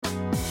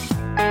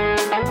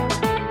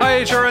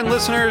HRN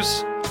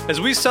listeners.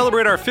 As we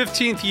celebrate our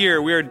 15th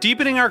year, we are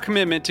deepening our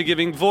commitment to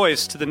giving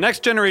voice to the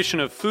next generation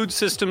of food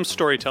systems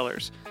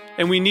storytellers,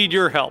 and we need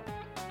your help.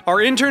 Our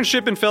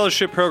internship and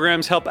fellowship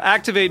programs help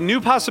activate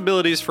new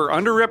possibilities for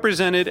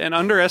underrepresented and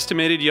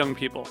underestimated young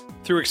people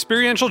through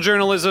experiential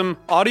journalism,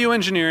 audio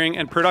engineering,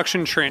 and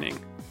production training.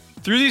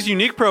 Through these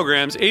unique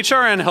programs,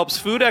 HRN helps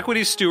food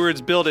equity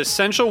stewards build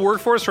essential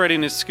workforce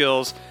readiness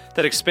skills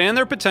that expand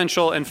their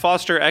potential and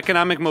foster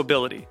economic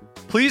mobility.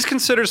 Please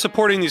consider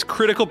supporting these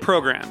critical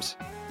programs.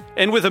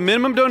 And with a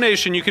minimum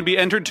donation, you can be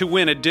entered to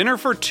win a dinner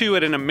for two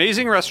at an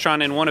amazing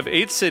restaurant in one of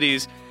 8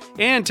 cities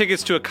and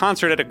tickets to a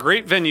concert at a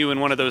great venue in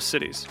one of those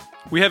cities.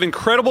 We have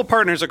incredible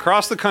partners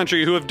across the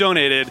country who have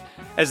donated,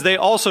 as they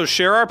also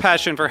share our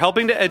passion for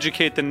helping to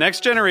educate the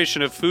next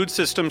generation of food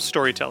systems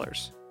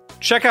storytellers.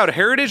 Check out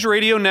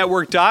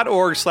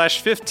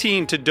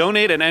heritageradionetwork.org/15 to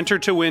donate and enter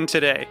to win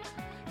today.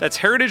 That's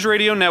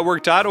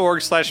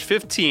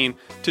heritageradionetwork.org/15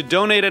 to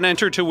donate and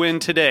enter to win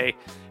today.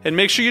 And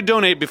make sure you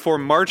donate before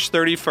March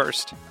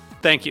 31st.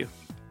 Thank you.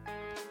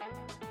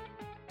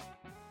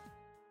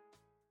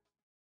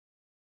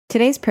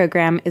 Today's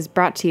program is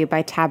brought to you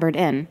by Tabard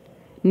Inn,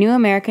 new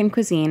American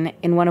cuisine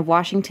in one of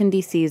Washington,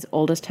 D.C.'s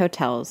oldest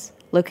hotels,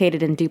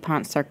 located in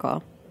DuPont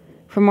Circle.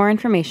 For more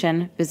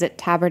information, visit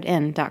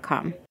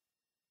tabardinn.com.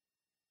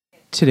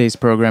 Today's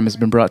program has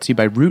been brought to you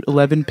by Route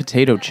 11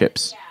 Potato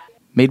Chips.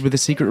 Made with a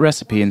secret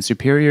recipe and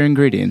superior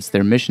ingredients,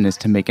 their mission is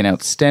to make an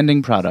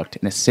outstanding product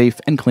in a safe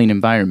and clean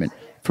environment.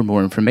 For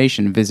more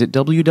information, visit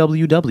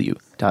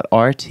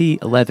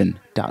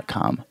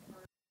www.rt11.com.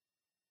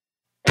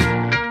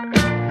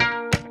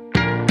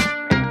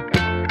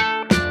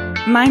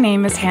 My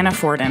name is Hannah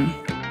Forden.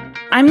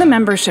 I'm the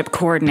membership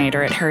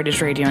coordinator at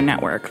Heritage Radio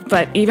Network,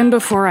 but even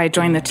before I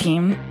joined the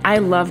team, I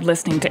loved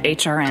listening to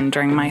HRN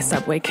during my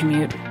subway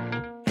commute.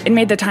 It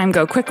made the time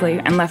go quickly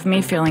and left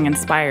me feeling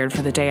inspired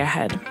for the day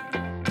ahead.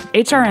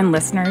 HRN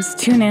listeners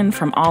tune in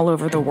from all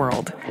over the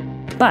world,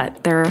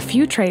 but there are a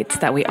few traits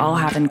that we all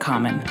have in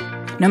common,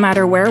 no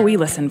matter where we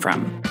listen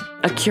from.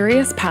 A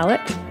curious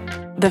palate,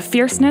 the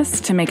fierceness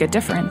to make a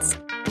difference,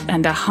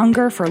 and a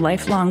hunger for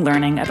lifelong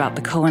learning about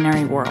the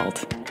culinary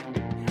world.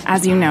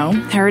 As you know,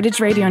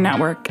 Heritage Radio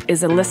Network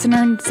is a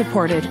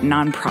listener-supported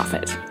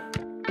nonprofit.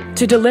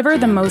 To deliver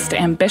the most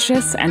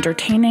ambitious,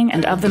 entertaining,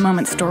 and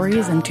of-the-moment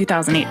stories in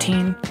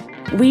 2018,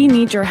 we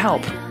need your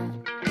help.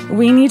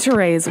 We need to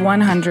raise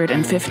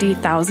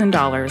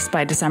 $150,000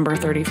 by December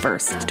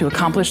 31st to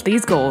accomplish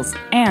these goals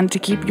and to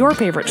keep your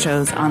favorite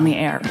shows on the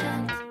air.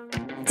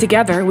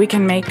 Together, we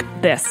can make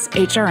this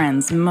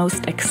HRN's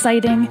most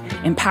exciting,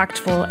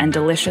 impactful, and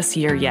delicious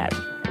year yet.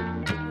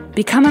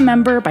 Become a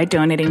member by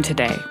donating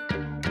today.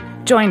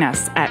 Join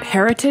us at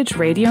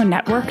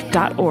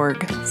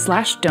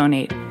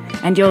heritageradionetwork.org/donate,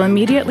 and you'll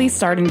immediately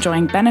start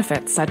enjoying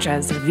benefits such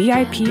as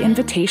VIP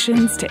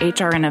invitations to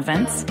HRN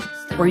events,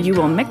 where you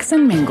will mix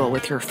and mingle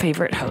with your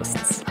favorite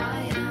hosts.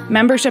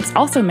 Memberships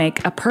also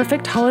make a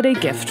perfect holiday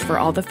gift for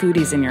all the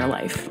foodies in your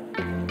life.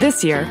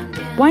 This year,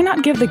 why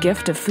not give the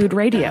gift of food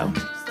radio?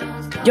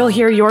 You'll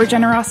hear your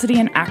generosity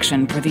in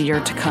action for the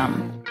year to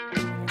come.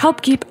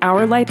 Help keep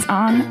our lights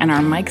on and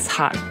our mics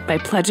hot by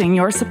pledging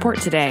your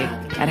support today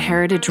at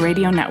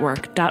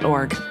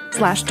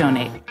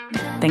heritageradionetwork.org/donate.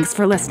 Thanks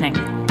for listening.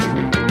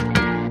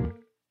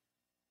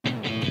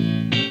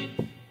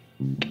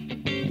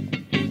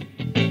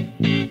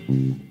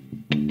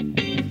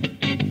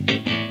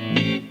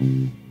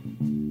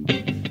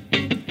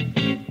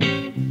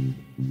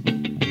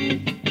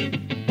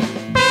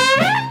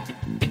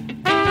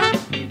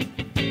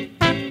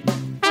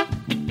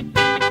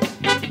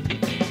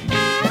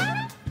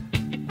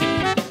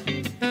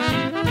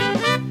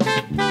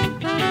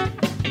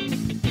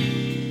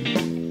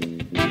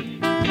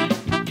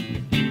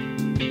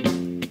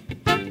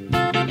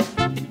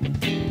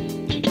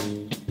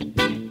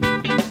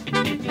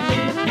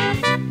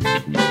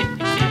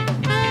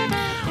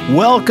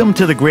 Welcome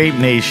to the Grape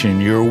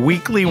Nation, your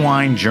weekly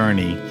wine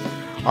journey.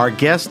 Our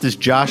guest is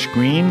Josh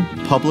Greene,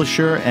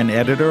 publisher and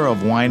editor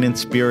of Wine and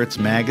Spirits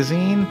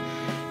magazine.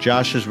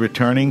 Josh is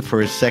returning for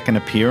his second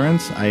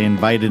appearance. I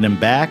invited him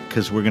back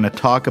because we're going to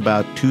talk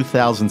about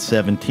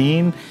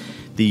 2017,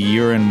 the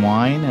year in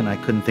wine, and I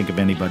couldn't think of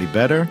anybody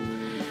better.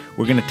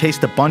 We're going to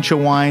taste a bunch of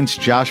wines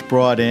Josh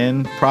brought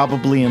in,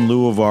 probably in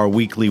lieu of our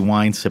weekly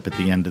wine sip at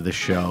the end of the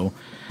show.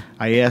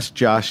 I asked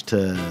Josh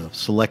to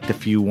select a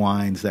few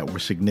wines that were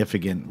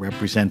significant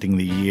representing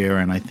the year,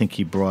 and I think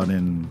he brought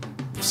in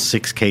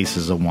 6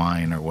 cases of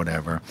wine or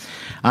whatever.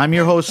 I'm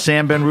your host,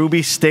 Sam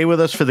Ben-Ruby. Stay with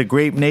us for the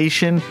Grape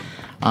Nation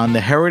on the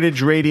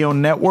Heritage Radio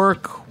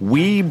Network.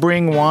 We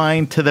bring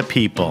wine to the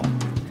people.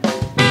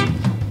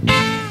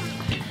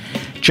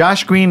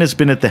 Josh Greene has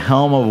been at the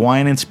helm of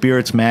Wine and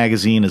Spirits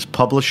magazine as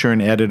publisher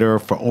and editor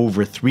for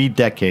over 3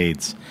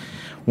 decades.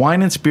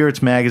 Wine and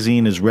Spirits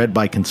magazine is read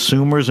by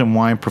consumers and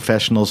wine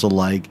professionals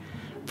alike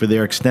for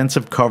their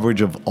extensive coverage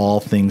of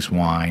all things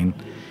wine,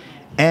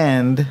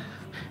 and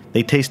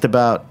they taste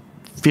about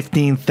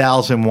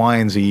 15,000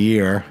 wines a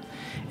year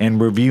and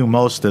review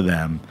most of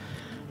them.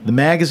 The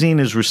magazine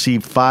has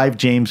received 5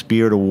 James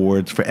Beard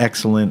Awards for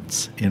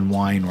excellence in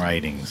wine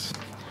writings.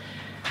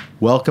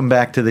 Welcome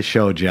back to the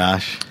show,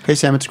 Josh. Hey,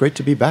 Sam, it's great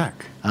to be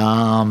back.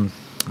 I'm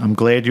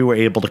glad you were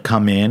able to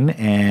come in,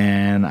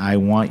 and I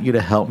want you to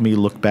help me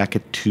look back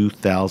at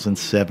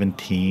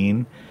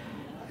 2017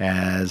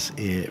 as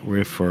it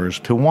refers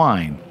to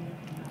wine.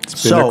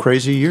 It's been a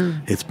crazy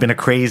year. It's been a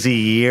crazy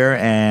year,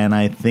 and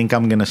I think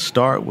I'm going to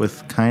start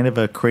with kind of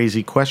a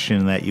crazy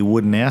question that you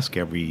wouldn't ask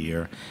every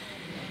year.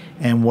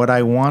 And what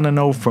I want to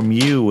know from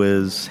you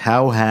is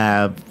how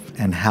have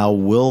and how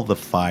will the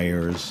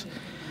fires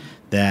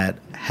that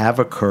have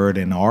occurred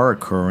and are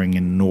occurring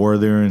in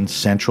northern,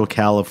 central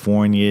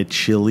California,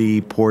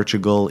 Chile,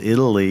 Portugal,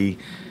 Italy,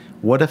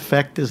 what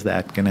effect is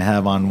that going to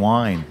have on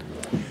wine?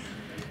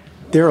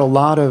 There are a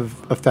lot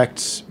of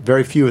effects,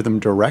 very few of them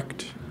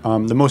direct.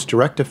 The most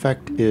direct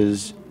effect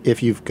is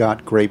if you've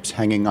got grapes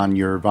hanging on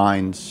your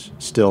vines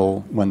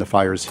still when the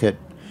fires hit,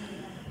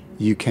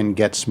 you can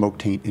get smoke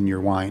taint in your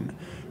wine.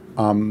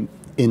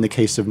 In the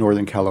case of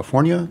Northern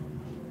California,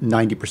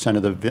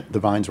 90% of the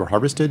vines were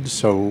harvested,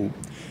 so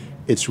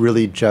it's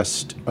really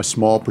just a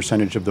small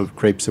percentage of the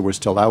grapes that were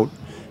still out,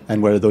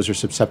 and whether those are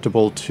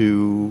susceptible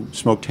to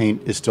smoke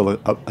taint is still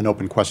an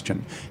open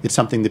question. It's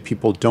something that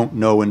people don't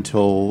know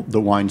until the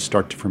wines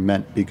start to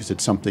ferment, because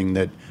it's something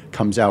that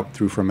comes out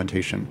through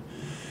fermentation.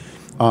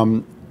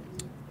 In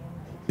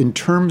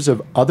terms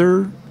of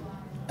other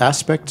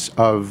aspects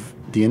of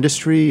the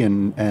industry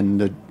and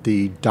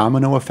the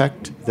domino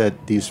effect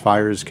that these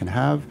fires can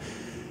have,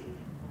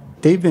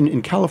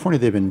 in California,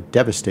 they've been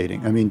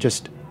devastating. I mean,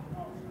 just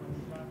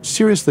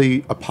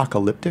seriously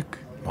apocalyptic.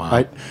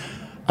 Wow.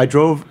 I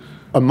drove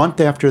a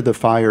month after the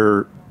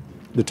fire,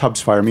 the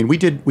Tubbs fire. I mean, we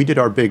did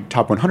our big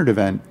Top 100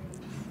 event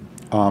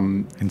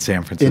in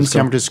San Francisco. In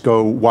San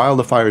Francisco while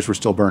the fires were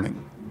still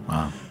burning.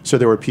 Wow. So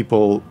there were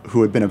people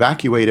who had been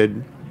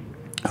evacuated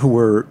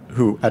from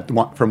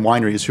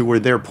wineries who were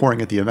there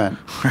pouring at the event.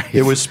 Right.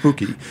 It was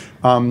spooky.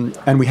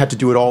 And we had to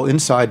do it all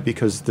inside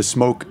because the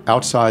smoke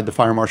outside, the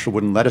fire marshal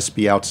wouldn't let us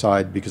be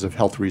outside because of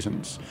health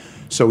reasons.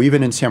 So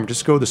even in San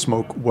Francisco, the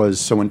smoke was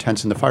so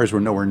intense and the fires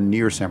were nowhere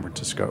near San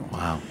Francisco.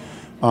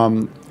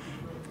 Wow.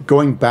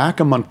 Going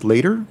back a month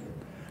later,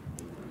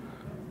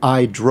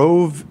 I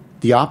drove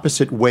the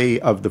opposite way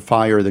of the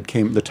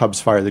Tubbs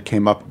fire that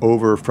came up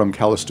over from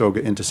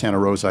Calistoga into Santa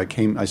Rosa. I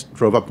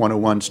drove up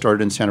 101,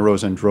 started in Santa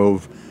Rosa, and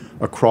drove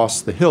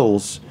across the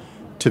hills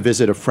to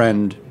visit a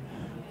friend,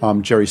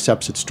 Jerry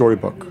Seps at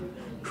Storybook,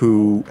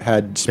 who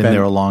had been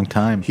there a long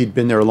time. He'd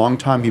been there a long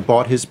time. He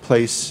bought his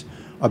place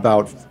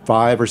about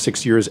 5 or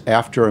 6 years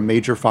after a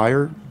major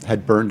fire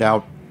had burned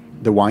out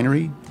the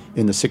winery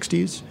in the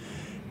 60s.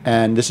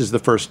 And this is the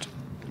first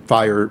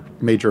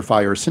major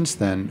fire since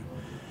then.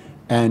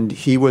 And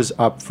he was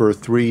up for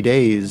 3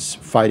 days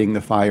fighting the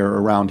fire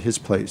around his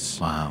place.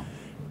 Wow.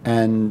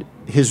 And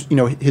his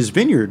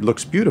vineyard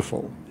looks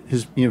beautiful.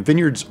 His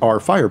vineyards are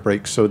fire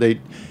breaks, so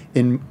they,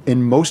 in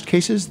most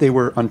cases, they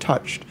were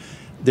untouched.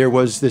 There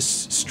was this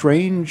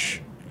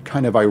strange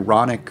kind of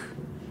ironic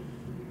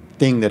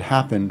thing that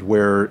happened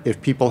where if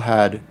people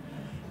had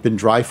been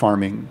dry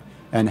farming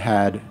and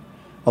had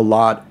a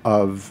lot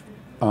of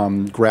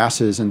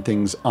grasses and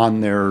things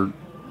on their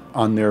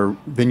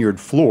vineyard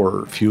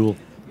floor,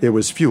 it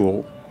was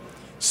fuel.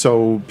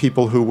 So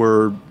people who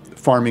were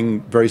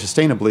farming very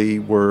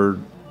sustainably were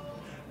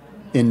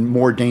in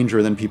more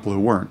danger than people who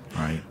weren't.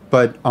 Right.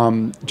 But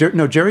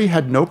Jerry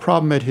had no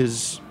problem at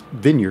his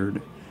vineyard,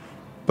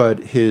 but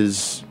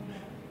he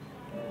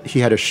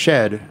had a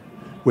shed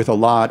with a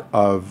lot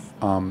of.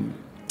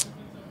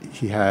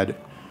 He had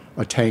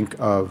a tank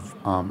of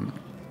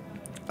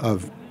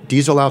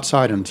diesel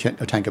outside and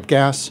a tank of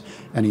gas,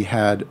 and he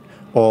had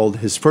all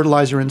his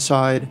fertilizer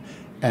inside,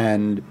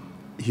 and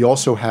he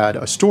also had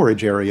a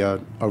storage area,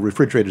 a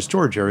refrigerated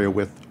storage area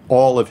with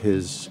all of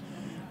his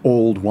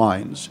old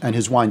wines. And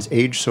his wines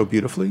aged so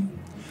beautifully.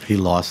 He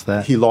lost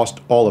that? He lost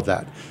all of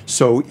that.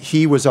 So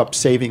he was up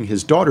saving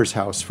his daughter's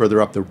house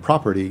further up the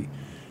property.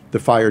 The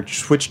fire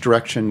switched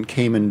direction,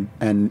 came in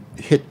and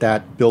hit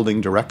that building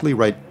directly,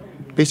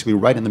 basically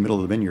right in the middle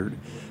of the vineyard,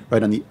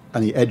 right on the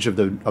edge of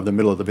the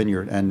middle of the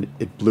vineyard, and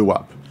it blew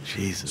up.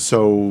 Jesus.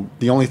 So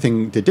the only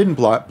thing that didn't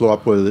blow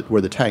up were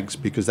the tanks,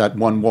 because that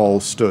one wall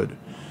stood.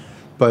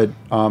 But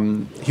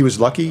he was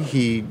lucky.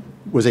 He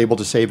was able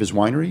to save his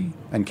winery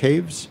and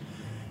caves.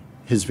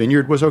 His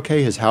vineyard was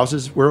okay. His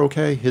houses were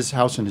okay. His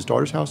house and his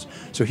daughter's house.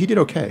 So he did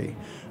okay.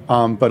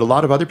 But a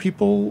lot of other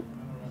people,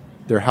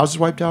 their houses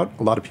wiped out.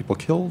 A lot of people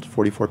killed.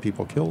 44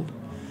 people killed.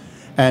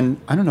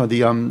 And I don't know.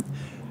 The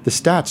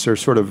stats are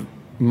sort of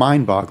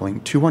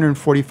mind-boggling.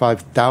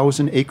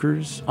 245,000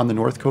 acres on the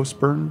North Coast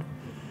burned,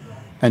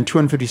 and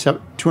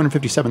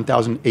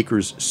 257,000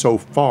 acres so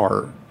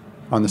far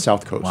on the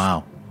South Coast.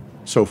 Wow.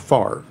 So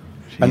far.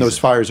 Jesus. And those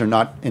fires are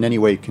not in any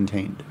way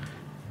contained.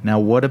 Now,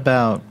 what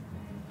about,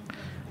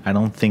 I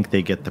don't think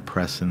they get the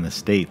press in the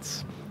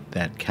States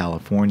that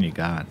California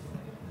got,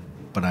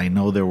 but I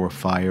know there were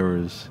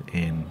fires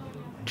in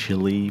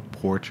Chile,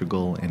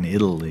 Portugal, and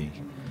Italy.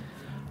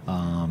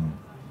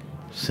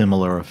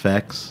 Similar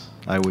effects?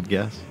 I would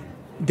guess.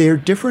 They're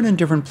different in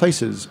different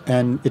places,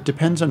 and it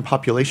depends on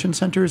population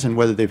centers and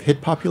whether they've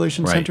hit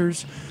population Right.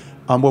 centers.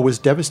 What was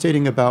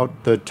devastating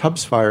about the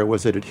Tubbs fire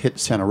was that it hit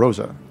Santa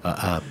Rosa.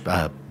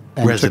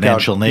 And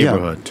Residential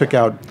neighborhood. Yeah, took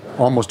out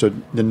almost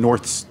the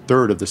north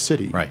third of the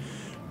city. Right.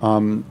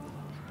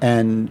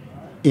 And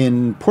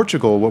in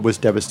Portugal, what was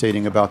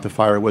devastating about the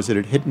fire was that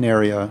it hit an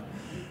area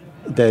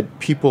that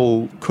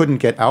people couldn't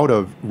get out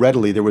of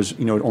readily. There was,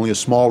 only a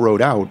small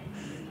road out,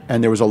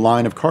 and there was a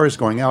line of cars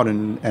going out,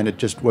 and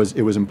it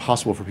was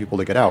impossible for people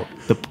to get out.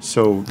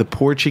 The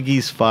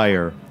Portuguese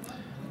fire,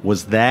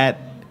 was that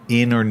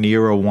in or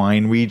near a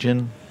wine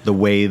region, the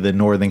way the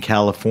Northern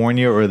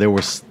California, or there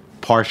was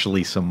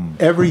partially some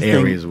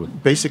areas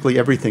with basically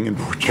everything in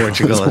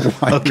Portugal is a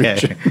wine okay.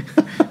 region.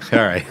 All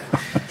right.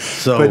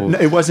 So,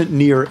 but it wasn't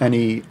near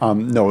any.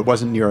 No, it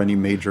wasn't near any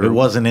major. It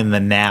wasn't in the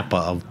Napa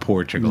of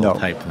Portugal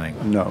type thing.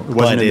 No, it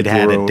wasn't. But it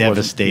had Douro, a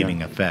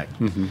devastating effect.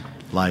 Mm-hmm.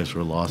 Lives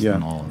were lost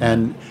and all of that.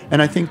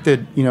 And I think that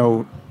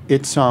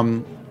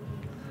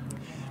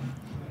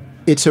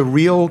it's a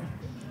real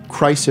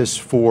crisis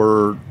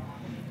for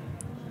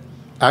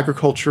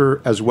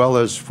agriculture as well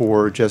as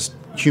for just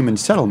human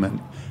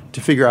settlement to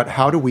figure out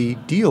how do we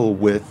deal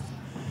with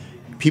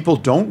people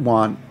don't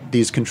want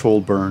these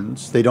controlled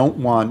burns. They don't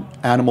want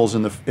animals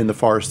in the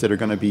forest that are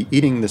going to be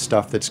eating the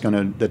stuff that's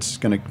going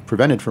to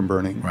prevent it from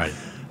burning. Right.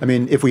 I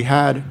mean, if we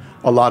had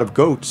a lot of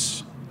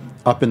goats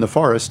up in the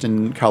forest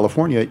in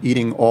California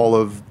eating all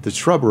of the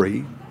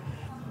shrubbery,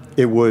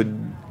 it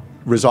would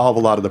resolve a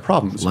lot of the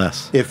problems.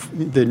 Less. If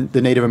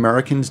the Native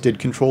Americans did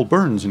controlled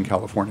burns in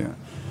California.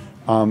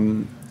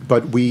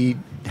 But we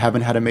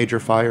haven't had a major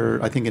fire,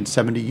 I think, in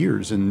 70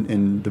 years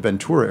in the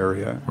Ventura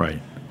area.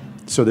 Right.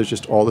 So there's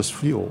just all this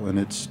fuel, and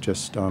it's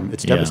just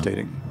it's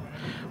devastating.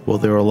 Well,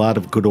 there are a lot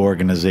of good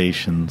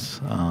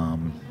organizations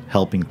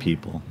helping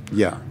people.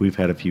 Yeah. We've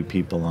had a few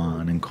people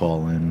on and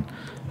call in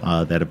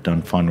that have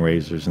done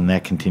fundraisers, and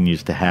that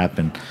continues to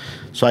happen.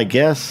 So I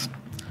guess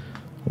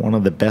one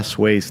of the best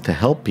ways to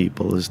help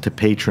people is to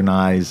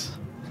patronize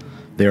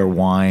their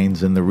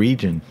wines in the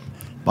region.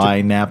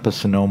 Buy Napa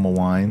Sonoma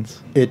wines.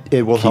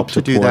 It will help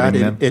to do that.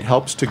 It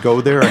helps to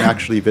go there and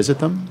actually visit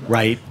them.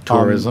 Right,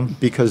 tourism.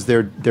 Because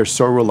they're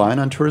so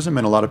reliant on tourism,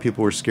 and a lot of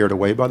people were scared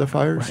away by the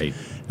fires. Right.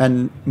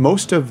 And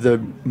most of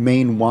the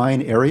main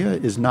wine area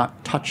is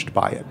not touched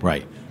by it.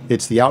 Right.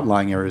 It's the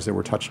outlying areas that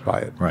were touched by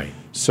it. Right.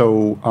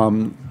 So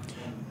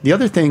the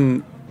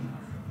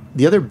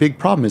other big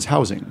problem is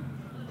housing.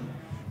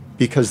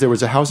 Because there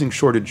was a housing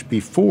shortage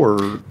before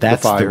the fires.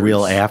 That's the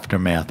real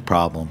aftermath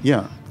problem.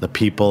 Yeah. The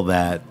people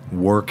that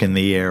work in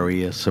the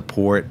area,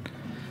 support,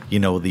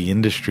 the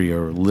industry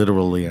are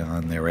literally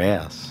on their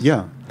ass.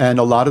 Yeah. And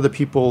a lot of the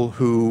people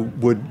who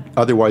would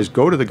otherwise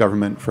go to the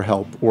government for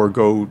help or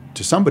go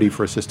to somebody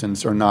for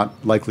assistance are not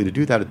likely to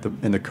do that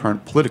in the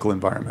current political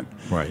environment.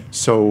 Right.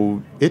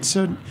 So it's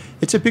a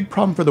big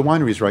problem for the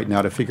wineries right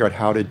now to figure out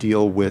how to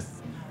deal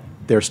with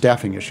their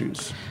staffing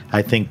issues.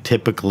 I think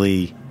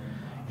typically,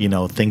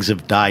 things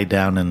have died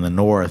down in the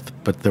north,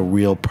 but the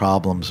real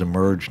problems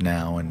emerge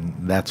now, and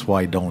that's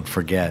why don't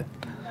forget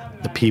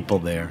the people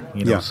there.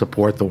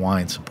 Support the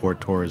wine,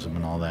 support tourism,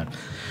 and all that.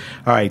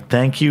 All right,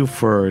 thank you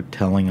for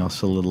telling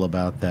us a little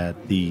about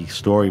that. The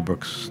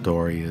Storybrooke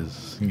story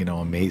is,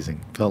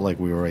 amazing. Felt like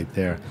we were right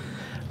there.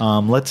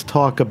 Let's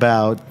talk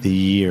about the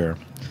year.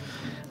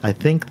 I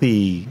think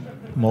the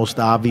most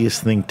obvious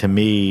thing to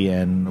me,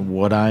 and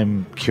what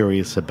I'm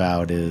curious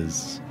about,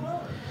 is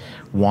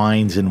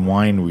wines and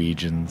wine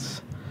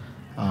regions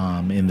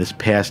in this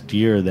past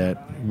year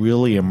that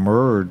really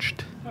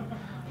emerged,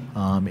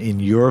 in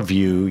your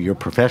view, your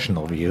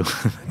professional view,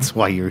 that's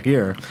why you're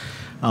here,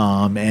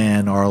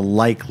 and are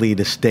likely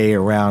to stay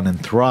around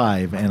and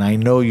thrive. And I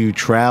know you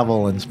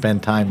travel and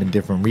spend time in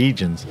different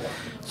regions.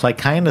 So I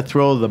kind of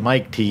throw the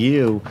mic to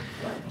you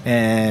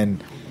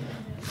and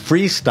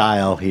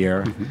freestyle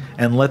here,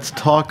 and let's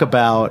talk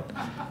about,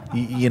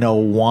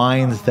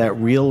 wines that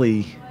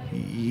really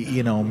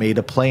made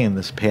a play in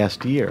this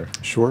past year.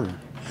 Sure.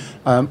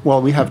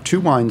 Well, we have two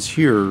wines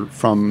here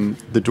from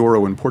the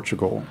Douro in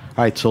Portugal.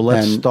 All right, so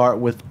let's start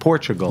with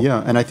Portugal.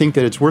 Yeah, and I think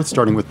that it's worth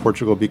starting with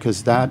Portugal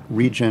because that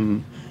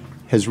region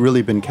has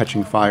really been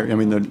catching fire. I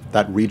mean,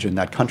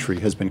 that country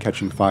has been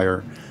catching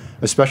fire,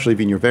 especially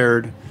Vinho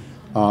Verde.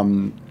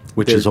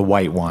 Which is a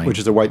white wine. Which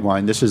is a white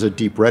wine. This is a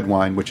deep red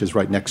wine, which is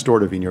right next door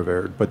to Vinho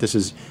Verde. But this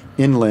is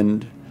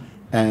inland,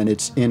 and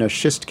it's in a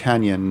schist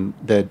canyon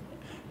that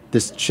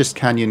this schist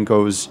canyon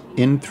goes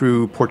in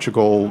through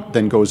Portugal,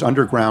 then goes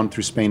underground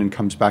through Spain and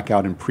comes back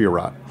out in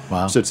Priorat.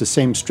 Wow. So it's the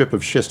same strip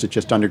of schist, it's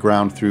just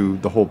underground through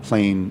the whole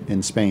plain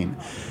in Spain.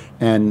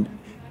 And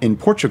in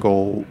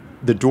Portugal,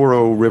 the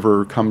Douro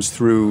River comes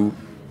through,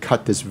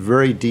 cut this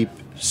very deep,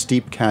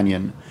 steep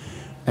canyon,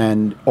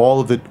 and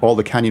all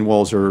the canyon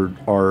walls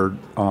are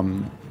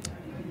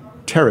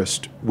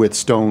terraced with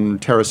stone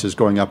terraces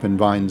going up and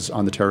vines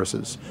on the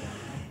terraces.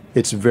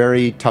 It's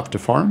very tough to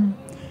farm.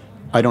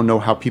 I don't know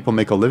how people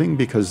make a living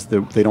because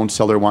they don't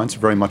sell their wines for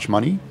very much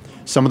money.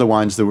 Some of the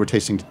wines that we're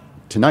tasting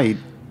tonight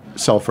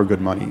sell for good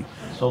money.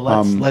 So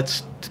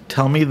let's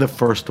tell me the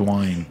first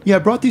wine. Yeah, I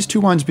brought these two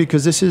wines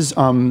because this is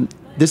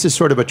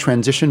sort of a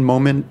transition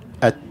moment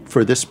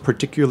for this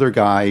particular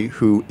guy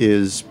who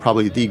is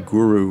probably the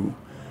guru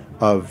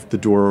of the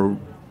Douro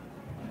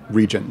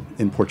region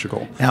in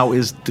Portugal. Now,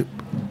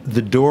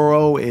 the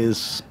Douro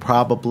is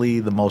probably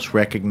the most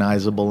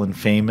recognizable and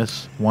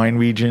famous wine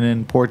region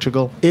in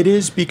Portugal? It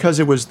is, because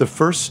it was the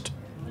first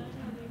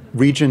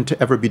region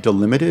to ever be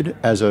delimited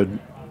as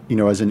an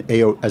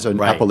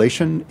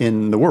appellation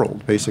in the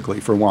world, basically,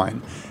 for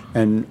wine.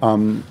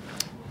 And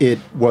it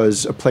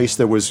was a place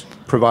that was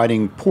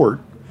providing port,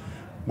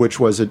 which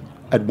was at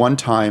one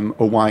time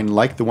a wine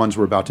like the ones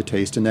we're about to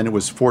taste, and then it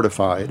was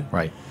fortified.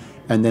 Right.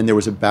 And then there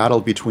was a battle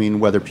between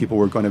whether people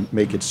were going to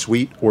make it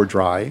sweet or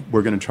dry.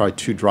 We're going to try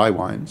two dry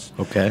wines.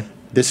 Okay.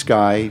 This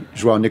guy,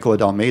 João Nicola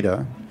de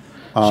Almeida.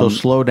 So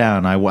slow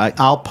down.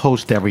 I'll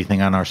post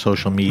everything on our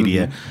social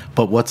media. Mm-hmm.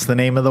 But what's the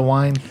name of the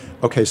wine?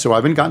 Okay, so I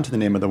haven't gotten to the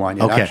name of the wine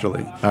yet,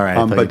 actually. All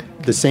right. But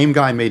the same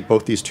guy made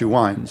both these two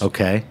wines.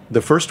 Okay.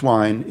 The first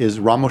wine is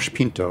Ramos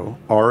Pinto,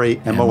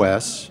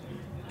 R-A-M-O-S,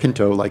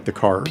 Pinto, like the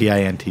car.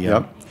 P-I-N-T-O.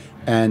 Yep.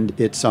 And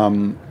it's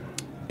a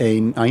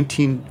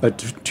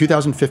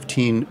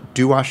 2015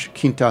 Duas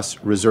Quintas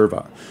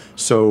Reserva.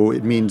 So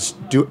it means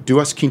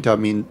Duas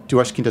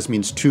Quintas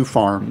means two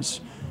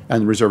farms,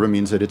 and Reserva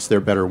means that it's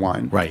their better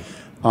wine. Right.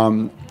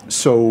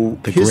 So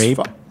the grape?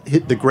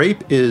 The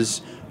grape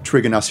is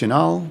Touriga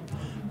Nacional.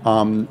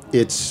 I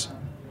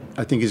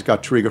think he's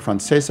got Touriga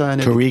Francesa in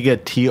it. Touriga,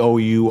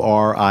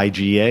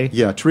 Touriga.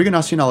 Yeah, Touriga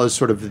Nacional is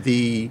sort of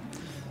the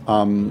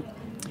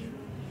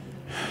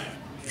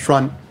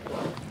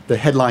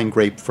headline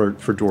grape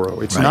for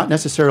Douro. It's not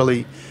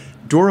necessarily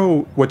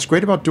Douro. What's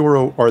great about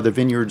Douro are the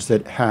vineyards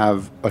that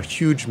have a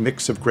huge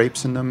mix of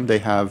grapes in them. They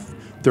have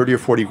 30 or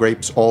 40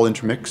 grapes all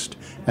intermixed,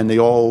 and they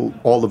all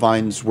the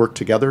vines work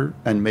together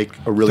and make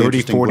a really 30,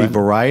 interesting 40 blend.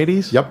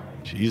 varieties? Yep.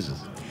 Jesus.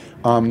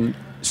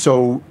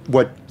 So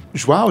what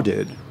João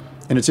did,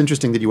 and it's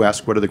interesting that you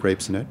ask what are the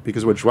grapes in it,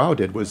 because what João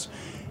did was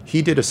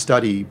he did a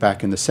study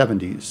back in the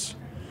 70s.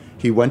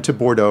 He went to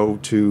Bordeaux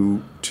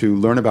to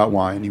learn about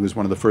wine. He was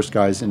one of the first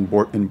guys in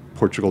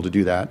Portugal to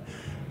do that.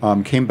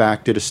 Came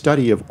back, did a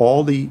study of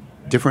all the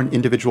different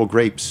individual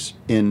grapes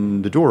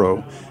in the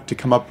Douro to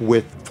come up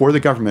with, for the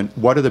government,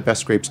 what are the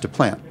best grapes to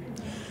plant.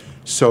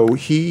 So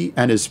he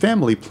and his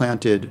family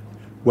planted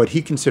what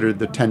he considered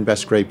the 10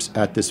 best grapes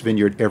at this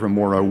vineyard,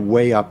 Erva-Moura,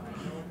 way up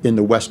in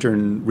the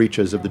western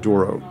reaches of the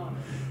Douro.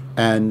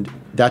 And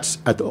that's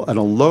at a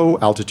low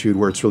altitude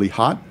where it's really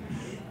hot.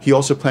 He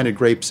also planted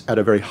grapes at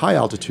a very high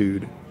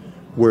altitude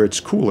where it's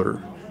cooler,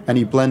 and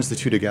he blends the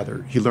two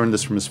together. He learned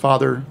this from his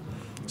father.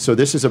 So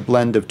this is a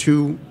blend of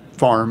two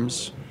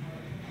farms,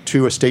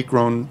 two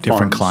estate-grown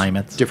Different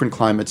farms, different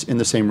climates in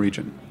the same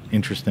region.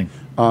 Interesting.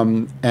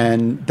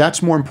 And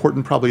that's more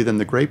important probably than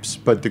the grapes,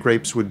 but the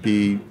grapes would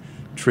be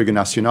Touriga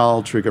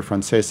Nacional, Touriga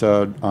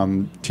Francesa,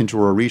 Tinto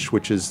Roriz,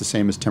 which is the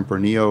same as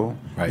Tempranillo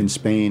in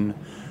Spain.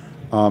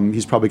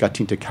 He's probably got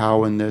Tinta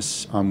Cao in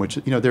this, which,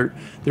 there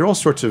are all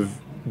sorts of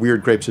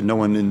weird grapes that no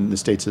one in the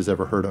States has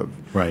ever heard of.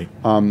 Right.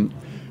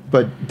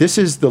 But this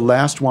is the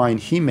last wine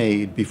he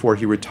made before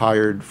he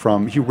retired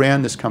from. He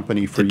ran this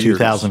company for years.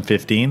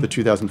 2015? The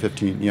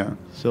 2015, yeah.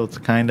 So it's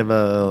kind of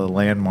a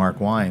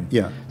landmark wine.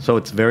 Yeah. So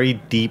it's very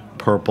deep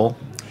purple.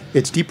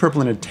 It's deep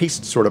purple and it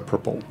tastes sort of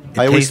purple.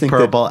 I always think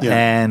purple,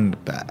 and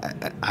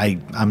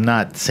I'm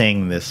not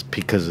saying this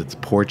because it's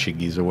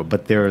Portuguese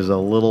but there is a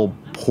little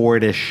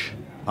portish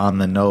on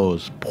the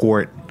nose.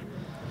 Port.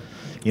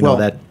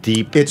 That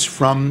deep. It's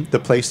from the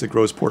place that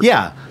grows port.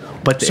 Yeah,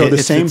 but so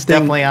it's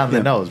definitely on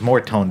the nose, more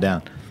toned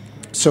down.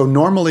 So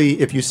normally,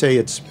 if you say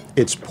it's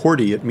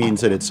porty, it means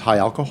that it's high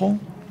alcohol.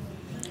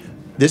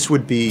 This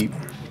would be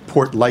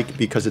port-like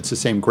because it's the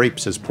same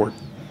grapes as port.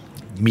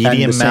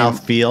 Medium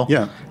mouthfeel.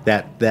 Yeah.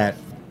 That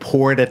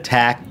port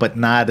attack, but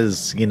not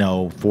as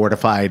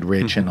fortified,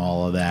 rich, and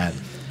all of that.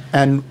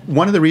 And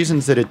one of the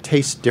reasons that it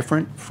tastes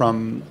different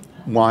from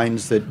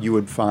wines that you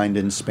would find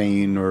in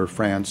Spain or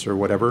France or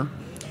whatever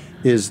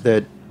is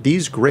that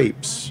these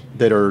grapes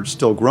that are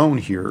still grown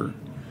here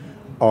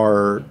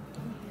are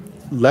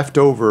left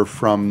over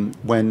from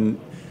when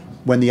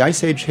the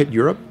Ice Age hit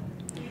Europe.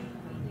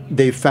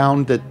 They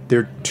found that there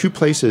are two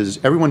places.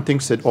 Everyone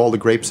thinks that all the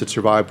grapes that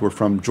survived were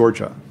from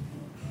Georgia,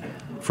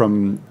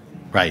 from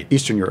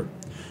Eastern Europe.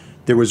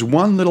 There was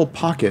one little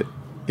pocket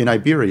in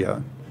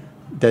Iberia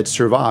that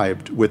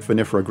survived with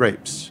vinifera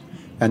grapes,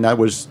 and that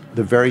was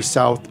the very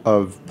south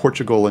of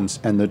Portugal and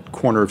the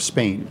corner of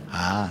Spain.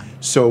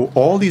 So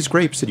all these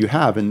grapes that you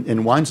have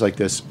in wines like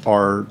this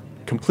are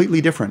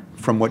completely different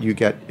from what you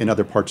get in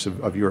other parts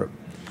of Europe.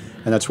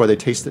 And that's why they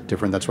taste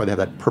different. That's why they have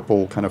that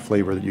purple kind of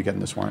flavor that you get in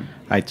this wine.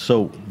 All right,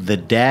 so the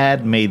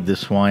dad made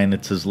this wine.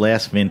 It's his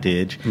last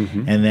vintage.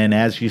 Mm-hmm. And then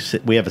as you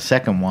said, we have a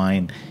second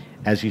wine.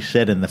 As you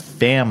said, in the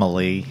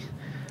family,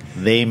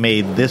 they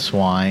made this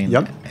wine.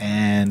 Yep.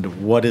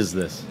 And what is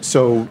this?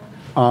 So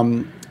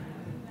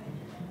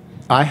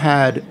I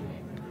had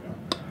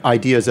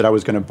ideas that I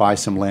was going to buy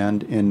some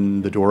land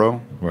in the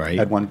Douro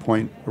at one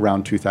point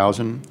around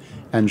 2000.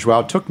 And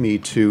João took me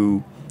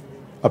to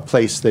a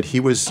place that he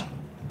was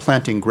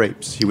planting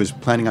grapes. He was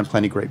planning on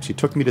planting grapes. He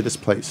took me to this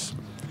place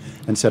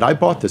and said, I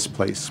bought this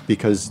place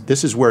because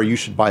this is where you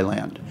should buy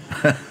land.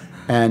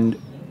 And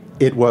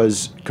it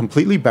was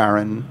completely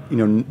barren.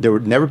 There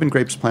had never been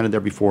grapes planted there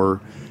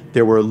before.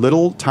 There were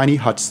little tiny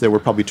huts that were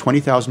probably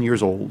 20,000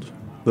 years old,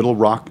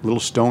 little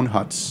stone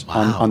huts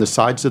on the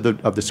sides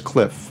of this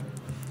cliff.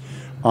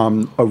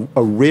 A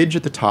ridge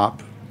at the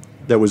top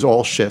that was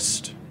all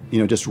schist,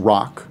 just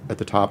rock at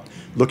the top,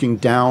 looking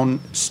down,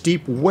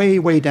 steep, way,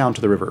 way down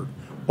to the river.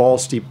 All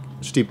steep,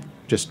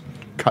 just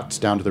cuts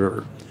down to the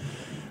river.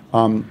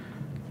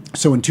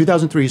 So in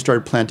 2003, he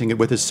started planting it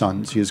with his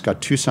sons. He has got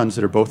 2 sons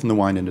that are both in the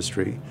wine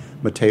industry,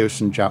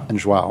 Mateus and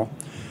João.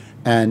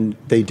 And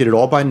they did it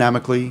all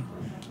biodynamically.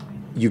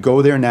 You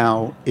go there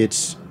now,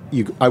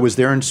 I was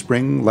there in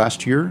spring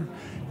last year,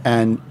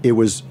 and it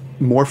was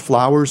more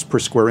flowers per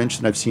square inch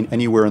than I've seen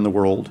anywhere in the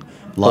world.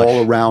 Lush.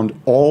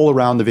 all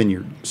around the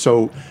vineyard.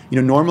 So,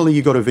 normally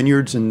you go to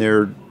vineyards and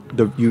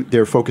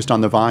they're focused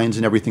on the vines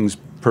and everything's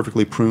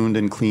perfectly pruned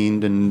and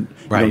cleaned, and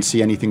you don't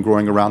see anything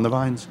growing around the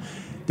vines.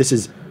 This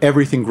is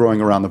everything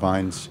growing around the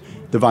vines.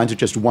 The vines are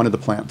just one of the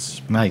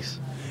plants. Nice.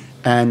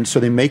 And so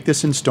they make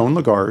this in stone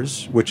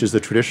lagars, which is the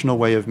traditional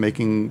way of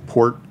making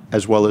port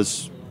as well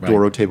as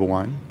Douro table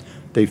wine.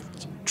 They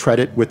tread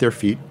it with their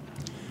feet.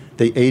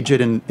 They age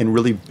it in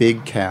really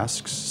big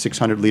casks,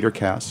 600-liter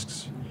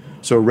casks.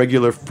 So a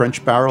regular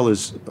French barrel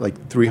is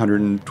like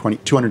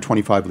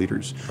 225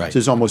 liters. Right. So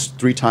it's almost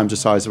 3 times the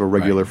size of a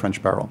regular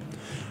French barrel,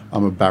 a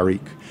barrique.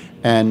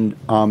 And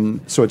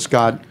so it's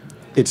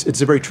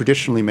a very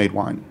traditionally made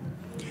wine.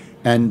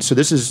 And so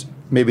this is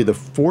maybe the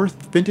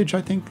 4th vintage,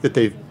 I think, that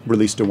they've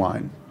released a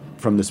wine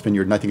from this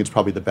vineyard. And I think it's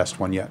probably the best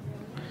one yet.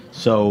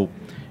 So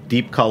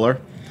deep color,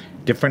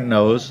 different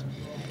nose,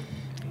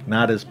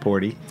 not as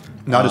porty.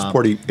 Not as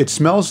porty. It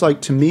smells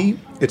like, to me,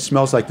 it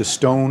smells like the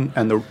stone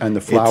and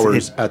the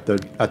flowers at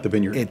the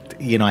vineyard.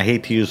 I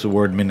hate to use the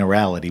word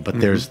minerality, but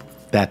there's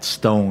that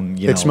stone.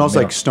 It smells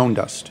like stone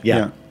dust.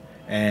 Yeah.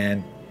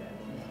 And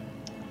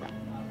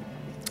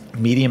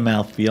medium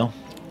mouthfeel.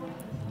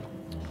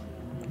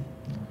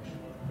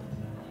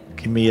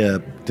 Give me a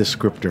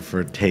descriptor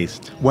for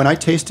taste. When I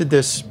tasted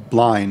this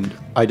blind,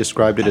 I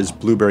described it as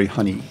blueberry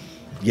honey.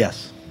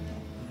 Yes.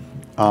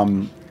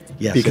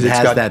 Yes, because it it's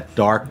has got that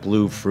dark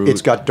blue fruit.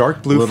 It's got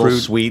dark blue fruit.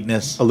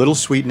 A little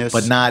sweetness.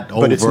 But not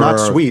over. But it's not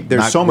sweet.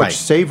 There's so much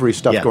savory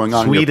stuff going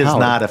on in your palate. Sweet is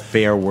not a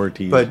fair word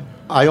to use. But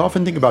I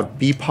often think about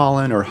bee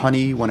pollen or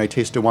honey when I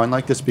taste a wine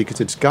like this because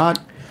it's got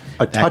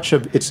a touch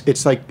of...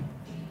 It's like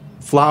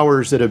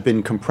flowers that have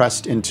been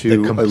compressed into a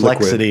liquid. The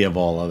complexity of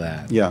all of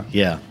that. Yeah.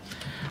 Yeah. All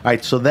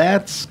right, so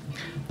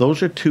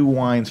those are 2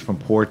 wines from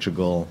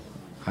Portugal.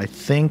 I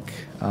think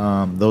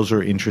those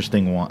are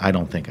interesting. I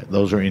don't think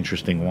those are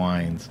interesting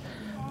wines.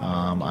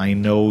 I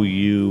know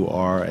you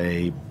are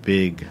a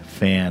big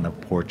fan of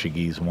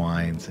Portuguese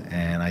wines,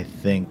 and I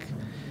think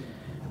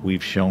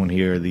we've shown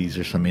here these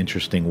are some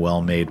interesting,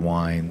 well-made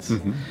wines.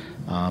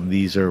 Mm-hmm.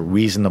 These are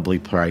reasonably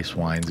priced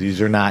wines.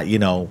 These are not,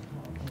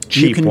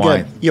 cheap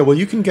wine.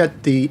 You can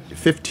get the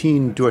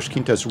 15 Duas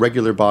Quintas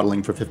regular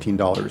bottling for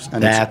 $15,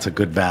 and that's a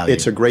good value.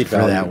 It's a great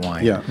value for that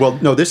wine. Yeah. Well,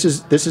 no, this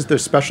is the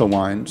special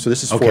wine, so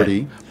this is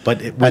 40. But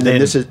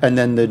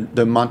then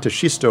the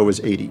Monteschisto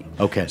is 80.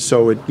 Okay.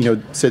 So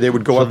so they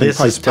would go up in price.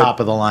 So this is top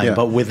of the line,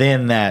 but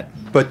within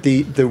that. But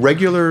the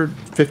regular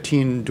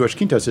 15 Duas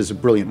Quintas is a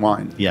brilliant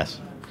wine. Yes.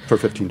 For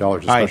 $15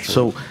 especially. All right,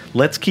 so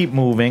let's keep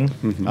moving.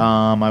 Mm-hmm.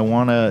 I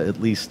want to at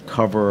least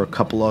cover a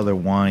couple other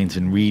wines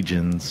and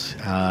regions.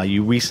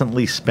 You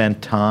recently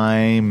spent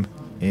time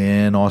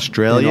in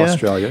Australia.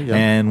 Yeah.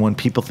 And when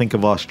people think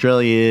of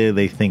Australia,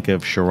 they think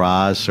of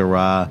Shiraz,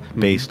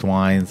 Syrah-based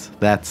wines.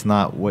 That's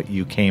not what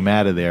you came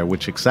out of there,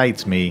 which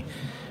excites me.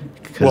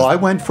 Well, I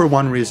went for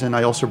one reason.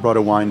 I also brought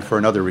a wine for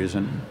another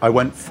reason. I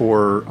went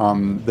for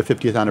the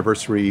 50th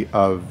anniversary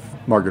of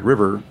Margaret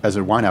River as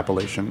a wine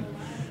appellation.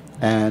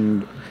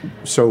 And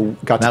so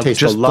got to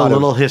taste a lot of... Just a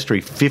little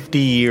history. 50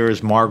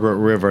 years, Margaret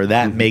River.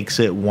 That makes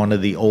it one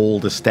of the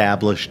old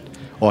established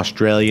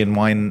Australian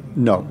wine...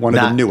 No, one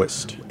of the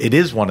newest. It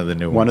is one of the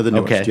newest. One of the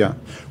newest, yeah.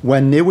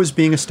 When it was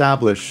being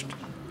established,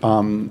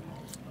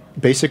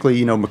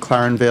 basically,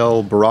 McLaren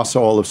Vale,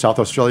 Barossa, all of South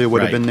Australia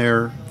would have been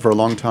there for a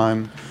long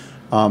time.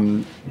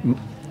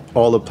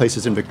 All the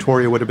places in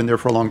Victoria would have been there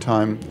for a long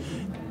time.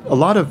 A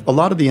lot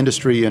of the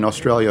industry in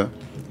Australia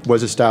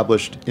was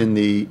established in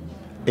the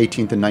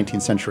 18th and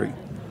 19th century.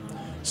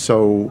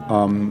 So,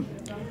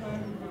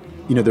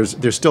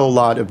 there's still a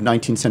lot of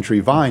 19th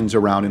century vines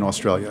around in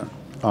Australia,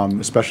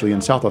 especially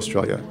in South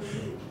Australia.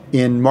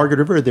 In Margaret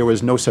River, there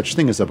was no such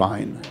thing as a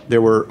vine.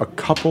 There were a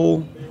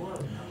couple,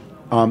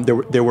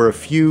 there were a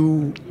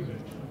few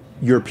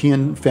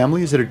European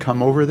families that had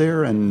come over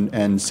there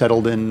and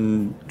settled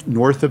in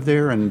north of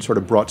there and sort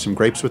of brought some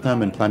grapes with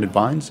them and planted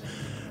vines.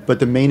 But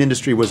the main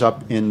industry was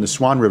up in the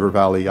Swan River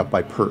Valley up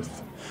by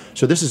Perth.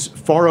 So this is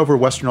far over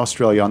Western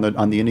Australia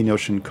on the Indian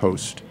Ocean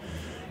coast.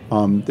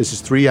 This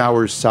is 3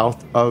 hours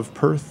south of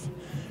Perth,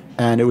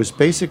 and it was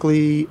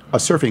basically a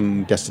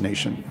surfing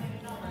destination.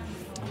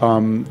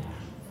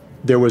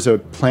 there was a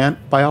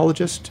plant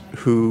biologist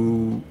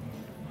who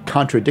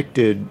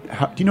contradicted.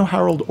 Do you know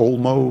Harold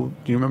Olmo?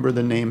 Do you remember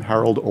the name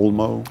Harold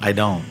Olmo? I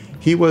don't.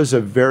 He was a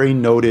very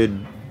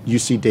noted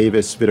UC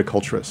Davis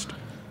viticulturist.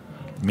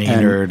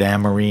 Maynard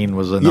Amarine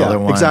was another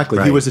one. Exactly.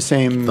 Right. He was the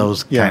same.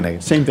 Those kind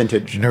of same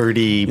vintage.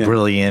 nerdy,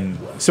 brilliant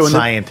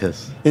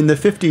scientists. In the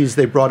 50s,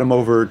 they brought him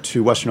over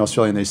to Western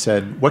Australia and they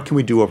said, "What can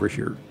we do over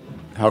here?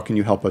 How can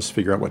you help us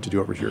figure out what to do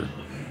over here?"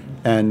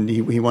 And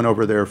he went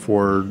over there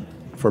for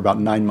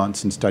about 9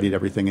 months and studied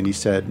everything. And he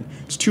said,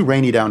 "It's too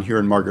rainy down here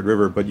in Margaret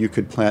River, but you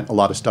could plant a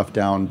lot of stuff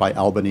down by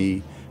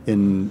Albany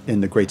in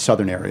the Great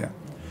Southern area."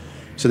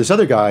 So this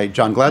other guy,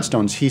 John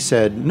Gladstone's, he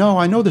said, "No,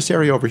 I know this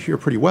area over here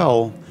pretty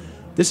well.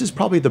 This is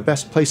probably the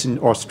best place in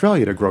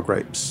Australia to grow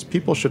grapes.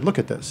 People should look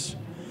at this."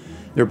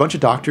 There are a bunch of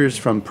doctors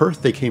from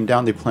Perth. They came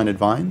down, they planted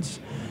vines.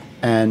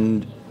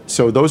 And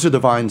so those are the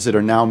vines that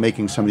are now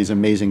making some of these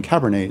amazing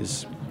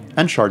Cabernets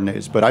and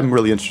Chardonnays. But I'm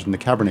really interested in the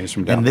Cabernets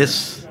from down And there.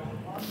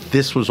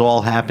 this was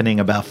all happening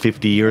about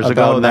 50 years ago?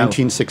 About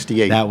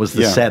 1968. That was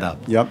the setup.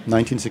 Yep,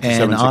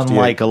 1967, And 68.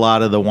 unlike a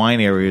lot of the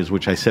wine areas,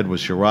 which I said was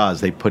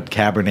Shiraz, they put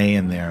Cabernet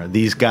in there.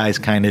 These guys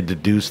kind of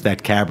deduced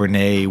that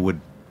Cabernet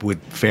would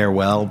fare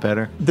well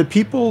better? The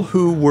people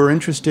who were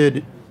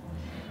interested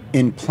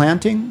in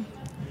planting,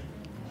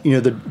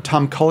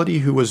 Tom Cullity,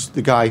 who was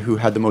the guy who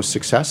had the most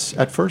success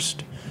at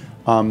first,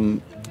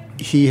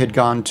 he had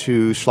gone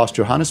to Schloss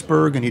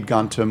Johannesburg and he'd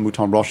gone to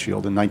Mouton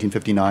Rothschild in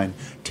 1959,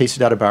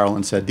 tasted out a barrel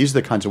and said, "These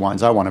are the kinds of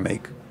wines I want to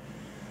make."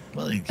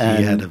 Well, he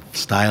had a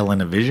style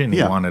and a vision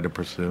he wanted to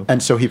pursue.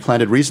 And so he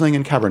planted Riesling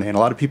and Cabernet, and a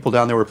lot of people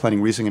down there were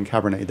planting Riesling and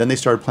Cabernet. Then they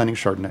started planting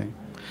Chardonnay.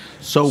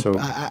 So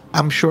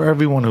I'm sure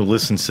everyone who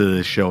listens to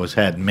this show has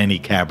had many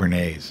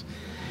Cabernets.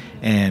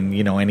 And,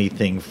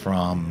 anything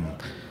from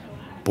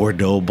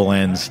Bordeaux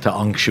blends to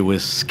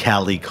unctuous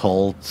Cali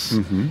Colts,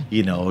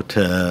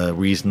 to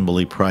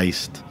reasonably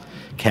priced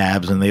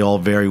cabs, and they all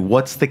vary.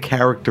 What's the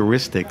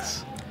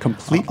characteristics?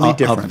 Completely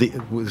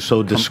different.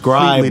 So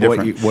describe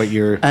what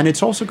you're... And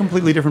it's also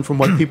completely different from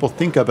what people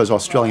think of as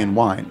Australian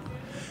wine,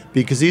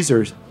 because these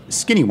are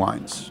skinny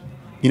wines.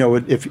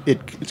 If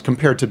it's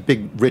compared to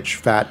big, rich,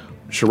 fat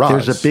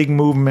Shiraz. There's a big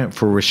movement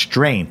for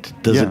restraint.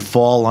 Does it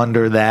fall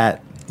under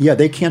that? Yeah,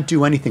 they can't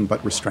do anything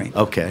but restraint.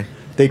 Okay.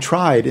 They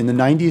tried, in the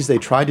 90s, they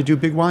tried to do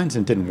big wines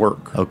and it didn't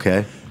work.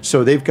 Okay.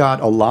 So they've got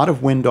a lot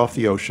of wind off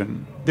the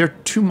ocean. They're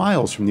 2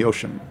 miles from the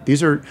ocean.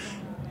 These are...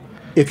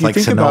 If you like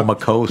think Sonoma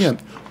about, Coast. Yeah.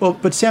 Well,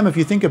 but Sam, if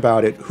you think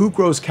about it, who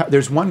grows...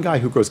 there's one guy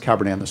who grows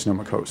Cabernet on the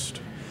Sonoma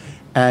Coast.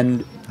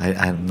 And...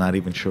 I'm not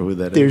even sure who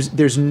that is.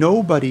 There's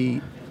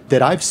nobody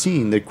that I've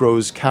seen that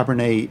grows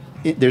Cabernet...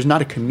 There's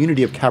not a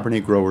community of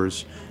Cabernet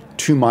growers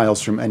 2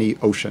 miles from any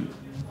ocean.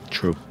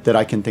 True. That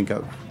I can think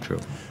of. True.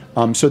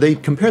 So they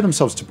compare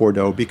themselves to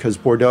Bordeaux because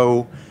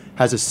Bordeaux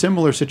has a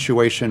similar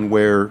situation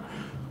where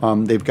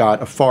they've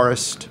got a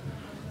forest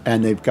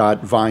and they've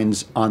got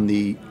vines on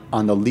the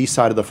lee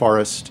side of the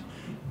forest,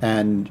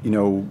 and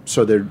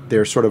so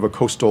they're sort of a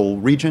coastal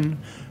region,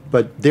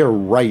 but they're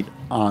right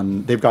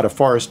on. They've got a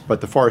forest,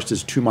 but the forest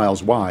is 2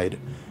 miles wide,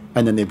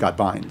 and then they've got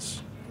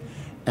vines,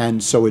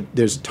 and so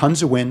there's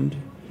tons of wind.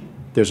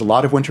 There's a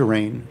lot of winter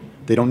rain.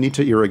 They don't need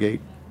to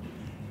irrigate,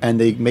 and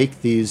they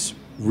make these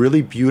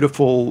really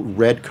beautiful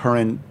red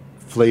currant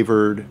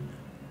flavored,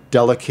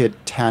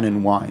 delicate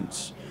tannin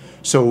wines.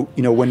 So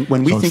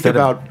when we think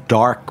about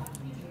dark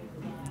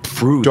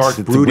fruits, dark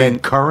brooding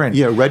red currant,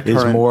 red currant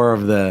is more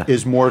of the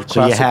classical.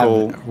 So you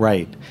have,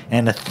 right,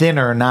 and a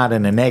thinner, not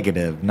in a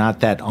negative, not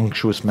that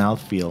unctuous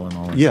mouthfeel and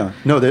all that. Yeah,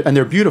 no, and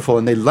they're beautiful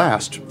and they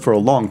last for a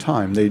long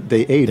time. They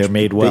age. They're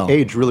made well. They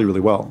age really, really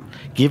well.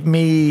 Give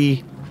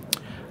me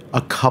a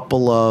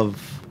couple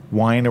of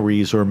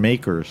wineries or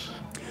makers.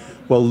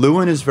 Well,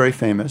 Lewin is very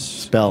famous.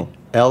 Spell.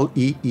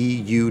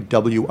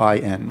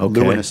 Leuwin.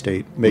 Okay. Lewin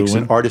Estate makes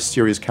Lewin. an artist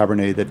series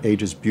Cabernet that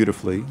ages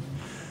beautifully.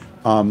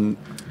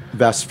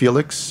 Vas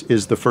Felix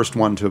is the first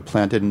one to have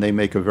planted, and they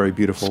make a very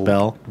beautiful...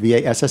 Spell.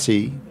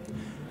 Vasse.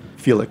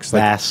 Felix.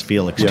 Vas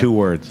Felix, 2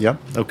 words. Yep.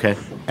 Okay.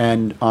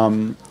 And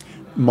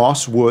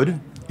Moss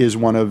Wood is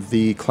one of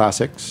the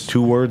classics.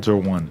 2 words or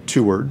 1?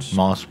 2 words.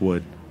 Moss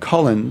Wood.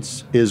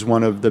 Cullens is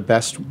one of the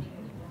best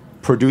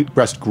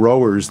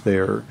growers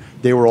there.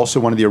 They were also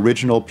one of the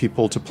original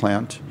people to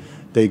plant.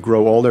 They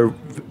grow all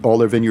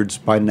their vineyards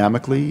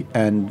biodynamically,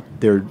 and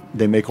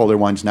they make all their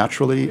wines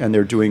naturally. And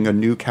they're doing a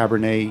new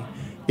Cabernet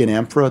in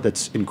amphora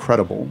that's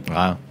incredible.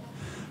 Wow.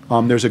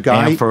 There's a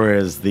guy. Amphora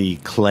is the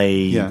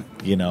clay,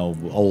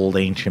 old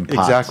ancient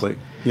pots. Exactly.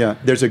 Yeah.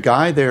 There's a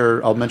guy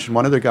there. I'll mention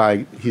one other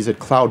guy. He's at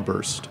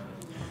Cloudburst.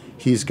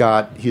 He's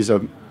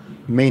a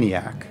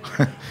maniac.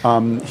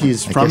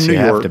 He's from New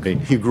York.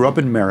 He grew up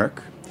in Merrick.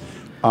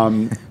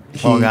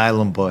 Long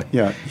Island boy.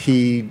 Yeah,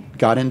 he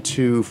got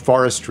into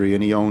forestry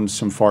and he owns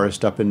some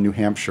forest up in New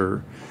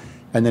Hampshire,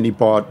 and then he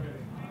bought,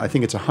 I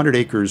think it's 100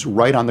 acres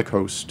right on the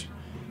coast,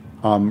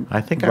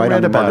 I think I right on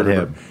read the about Margaret him.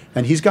 River.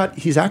 And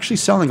he's actually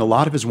selling a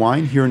lot of his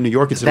wine here in New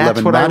York. It's at That's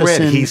 11 what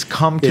Madison. I read. He's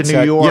come to It's New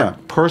at- York yeah.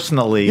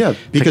 personally. Yeah, to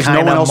because no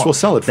kinda one else will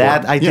sell it for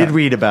that. him. I did Yeah.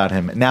 read about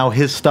him. Now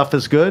his stuff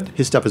is good.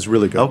 His stuff is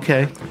really good.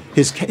 Okay.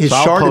 His So I'll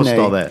post Chardonnay.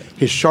 all that.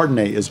 His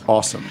Chardonnay is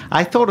awesome.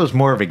 I thought it was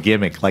more of a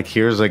gimmick. Like,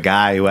 here's a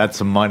guy who had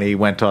some money,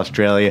 went to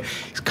Australia.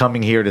 He's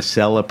coming here to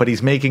sell it, but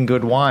he's making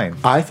good wine.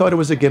 I thought it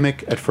was a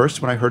gimmick at first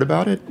when I heard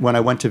about it. When I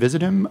went to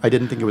visit him, I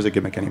didn't think it was a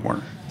gimmick anymore.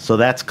 So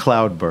that's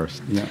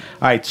Cloudburst. Yeah. All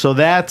right. So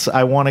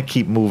I want to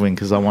keep moving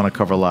because I want to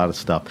cover a lot of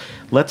stuff.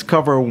 Let's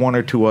cover one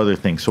or two other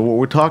things. So what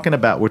we're talking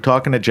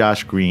to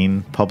Josh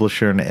Greene,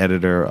 publisher and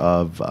editor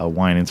of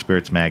Wine and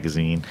Spirits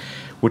magazine.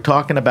 We're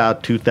talking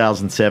about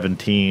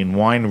 2017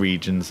 wine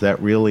regions that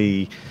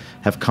really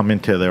have come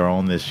into their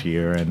own this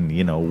year and,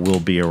 will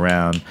be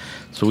around.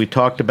 So we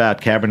talked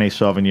about Cabernet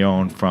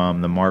Sauvignon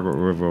from the Margaret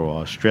River of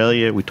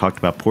Australia. We talked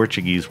about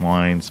Portuguese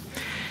wines.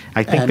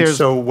 I think And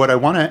so what I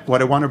want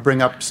to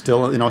bring up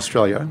still in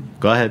Australia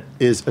Go ahead.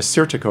 is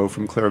Assyrtiko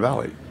from Clare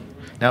Valley.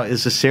 Now,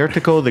 is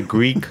Assyrtiko the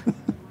Greek?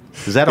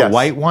 Is that a Yes.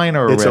 white wine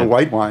or a It's red? a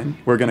white wine.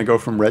 We're going to go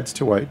from reds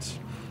to whites.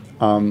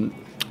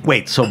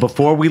 Wait, so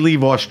before we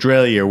leave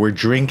Australia, we're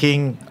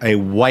drinking a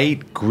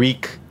white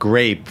Greek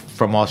grape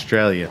from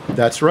Australia.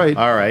 That's right.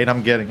 All right,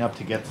 I'm getting up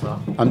to get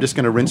some. I'm just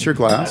going to rinse your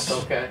glass.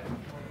 That's okay.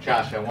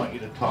 Josh, I want you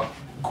to talk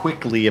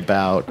quickly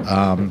about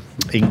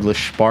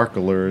English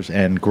sparklers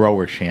and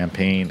grower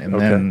champagne, and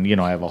then,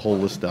 I have a whole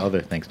list of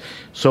other things.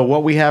 So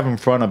what we have in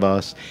front of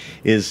us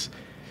is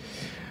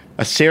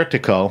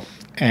Assyrtiko,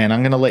 and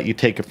I'm going to let you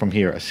take it from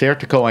here.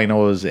 Assyrtiko, I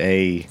know, is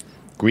a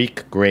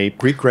Greek grape.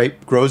 Greek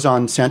grape grows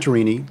on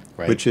Santorini,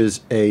 Right. which is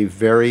a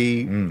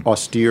very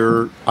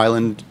austere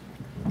island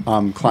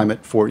climate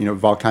for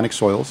volcanic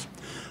soils.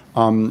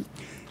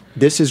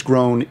 This is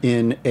grown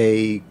in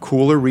a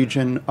cooler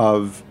region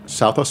of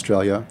South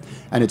Australia,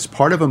 and it's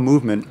part of a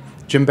movement.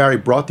 Jim Barry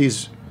brought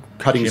these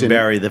cuttings Jim in.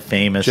 Barry, the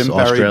famous Jim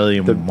Barry,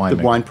 Australian the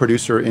winemaker. wine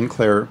producer in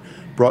Clare,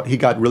 he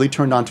got really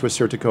turned on to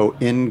Assyrtiko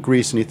in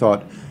Greece, and he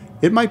thought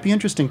it might be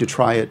interesting to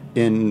try it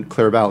in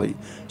Clare Valley.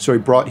 So he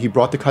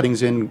brought the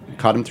cuttings in,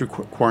 caught them through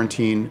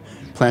quarantine,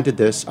 planted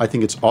this. I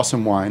think it's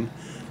awesome wine.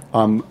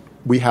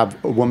 We have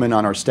a woman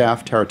on our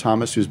staff, Tara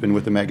Thomas, who's been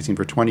with the magazine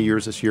for 20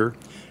 years this year.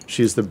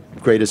 She's the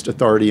greatest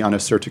authority on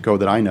Assyrtiko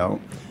that I know.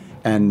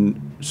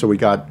 And so we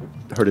got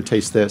her to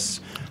taste this.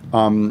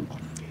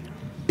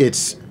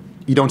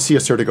 You don't see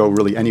Assyrtiko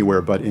really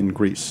anywhere but in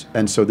Greece.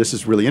 And so this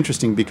is really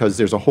interesting because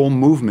there's a whole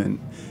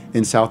movement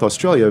in South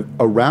Australia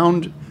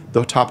around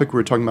the topic we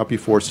were talking about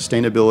before,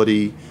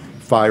 sustainability,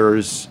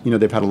 fires.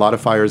 They've had a lot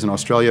of fires in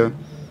Australia.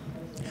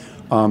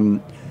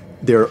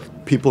 There are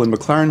people in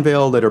McLaren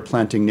Vale that are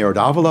planting Nero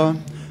d'Avola,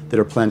 that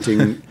are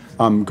planting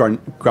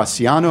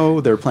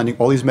Graciano. They're planting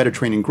all these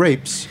Mediterranean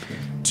grapes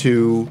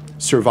to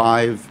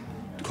survive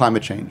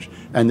climate change.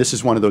 And this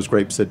is one of those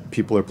grapes that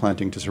people are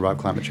planting to survive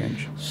climate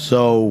change.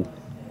 So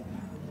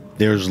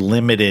there's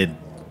limited,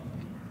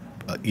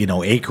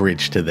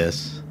 acreage to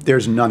this.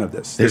 There's none of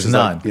this. There's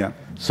none. Yeah.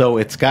 So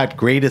it's got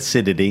great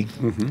acidity.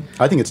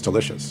 I think it's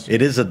delicious.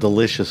 It is a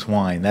delicious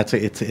wine.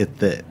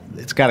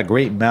 It's got a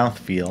great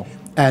mouthfeel.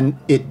 And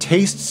it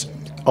tastes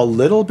a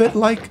little bit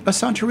like a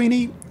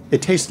Santorini.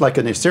 It tastes like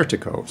an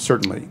Assyrtiko,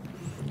 certainly.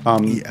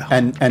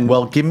 And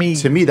Well, give me-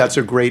 to me, that's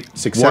a great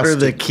success. What are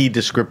the key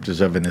descriptors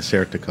of an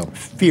Assyrtiko?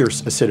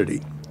 Fierce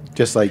acidity?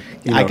 Just like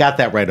I got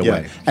that right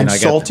away. And I got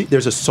salty.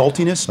 There's a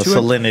saltiness to it.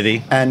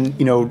 salinity. And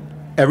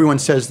everyone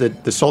says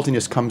that the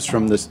saltiness comes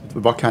from the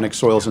volcanic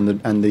soils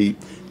and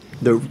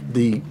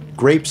the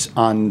grapes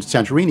on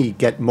Santorini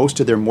get most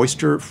of their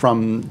moisture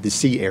from the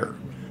sea air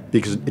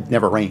because it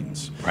never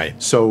rains. Right.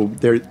 So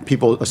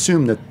people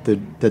assume that the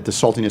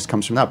saltiness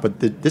comes from that, but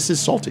this is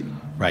salty.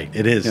 Right,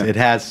 it is. Yeah. It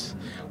has,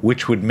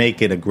 which would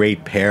make it a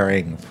great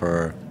pairing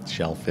for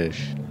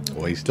shellfish,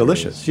 oysters,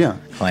 Delicious, yeah.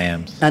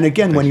 clams. And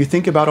again, when you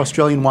think about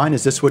Australian wine,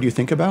 is this what you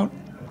think about?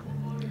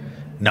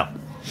 No,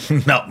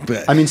 no.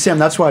 But I mean, Sam,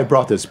 that's why I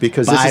brought this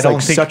because this is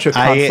like such a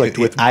conflict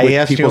with I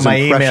asked you in people's my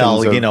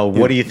email, impressions of,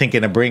 what are you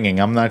thinking of bringing?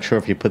 I'm not sure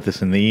if you put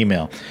this in the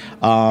email.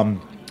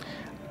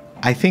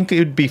 I think it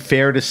would be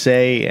fair to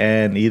say,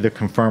 and either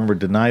confirm or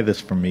deny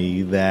this for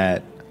me,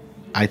 that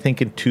I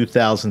think in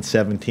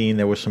 2017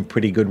 there was some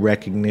pretty good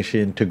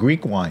recognition to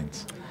Greek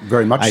wines.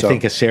 Very much so. I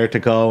think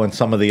Assyrtiko and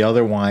some of the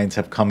other wines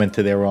have come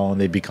into their own.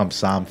 They become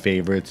Somm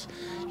favorites,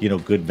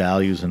 good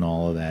values and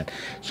all of that.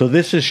 So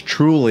this is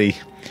truly...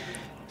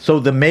 So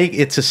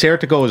it's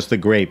Assyrtiko is the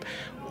grape.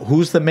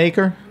 Who's the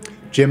maker?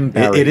 Jim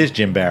Barry. It is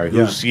Jim Barry,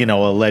 who's, a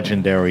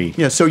legendary...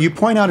 Yeah, so you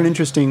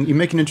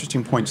make an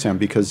interesting point, Sam,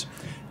 because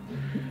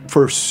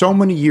for so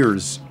many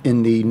years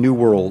in the New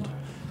World,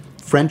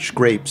 French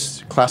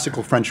grapes,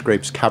 classical French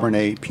grapes,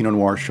 Cabernet, Pinot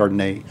Noir,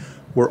 Chardonnay,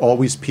 were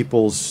always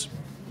people's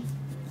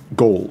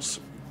goals.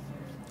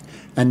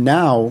 And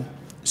now,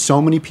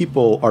 so many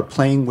people are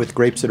playing with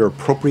grapes that are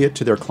appropriate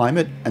to their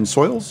climate and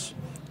soils,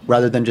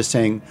 rather than just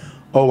saying,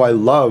 oh, I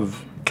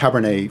love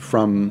Cabernet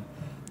from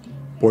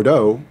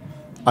Bordeaux,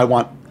 I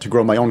want to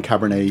grow my own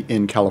Cabernet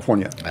in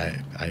California.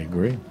 I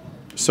agree.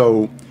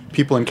 So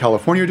People in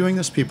California are doing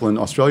this. People in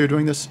Australia are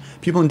doing this.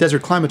 People in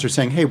desert climates are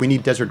saying, hey, we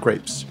need desert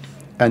grapes.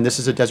 And this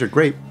is a desert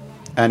grape.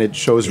 And it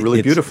shows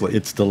really beautifully.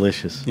 It's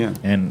delicious. Yeah.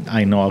 And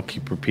I know I'll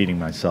keep repeating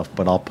myself,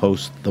 but I'll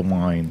post the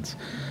wines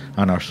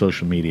on our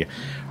social media.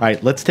 All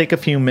right, let's take a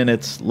few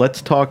minutes.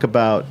 Let's talk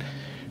about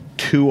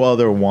 2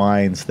 other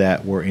wines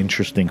that were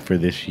interesting for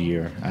this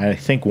year. I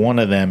think one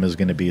of them is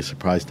going to be a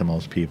surprise to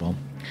most people.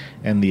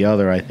 And the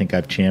other I think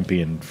I've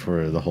championed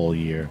for the whole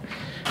year.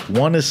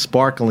 One is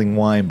sparkling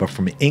wine, but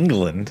from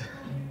England.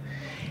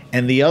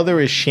 And the other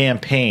is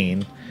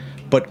champagne,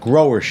 but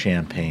grower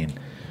champagne.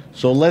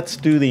 So let's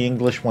do the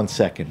English one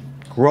second.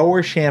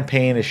 Grower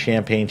champagne is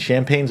champagne.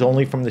 Champagne's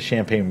only from the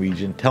Champagne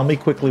region. Tell me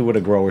quickly what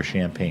a grower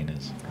champagne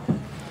is.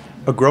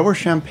 A grower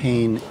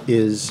champagne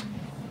is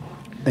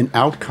an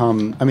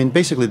outcome. I mean,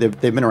 basically, they've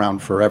been around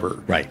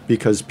forever. Right.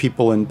 Because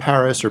people in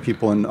Paris or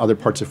people in other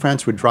parts of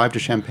France would drive to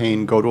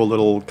Champagne, go to a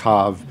little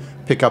cave,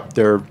 pick up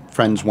their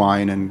friend's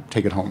wine, and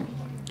take it home.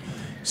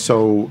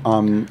 So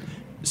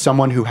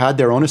someone who had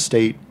their own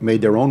estate,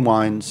 made their own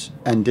wines,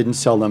 and didn't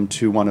sell them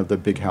to one of the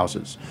big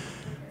houses.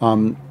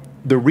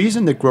 The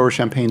reason that grower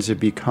champagnes have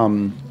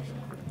become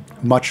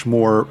much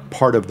more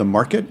part of the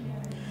market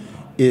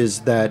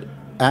is that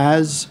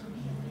as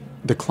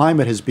the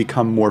climate has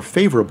become more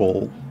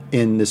favorable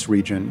in this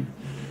region,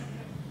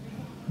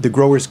 the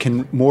growers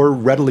can more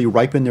readily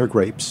ripen their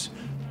grapes.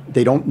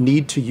 They don't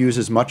need to use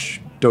as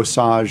much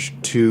dosage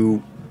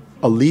to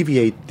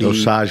alleviate the...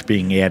 Dosage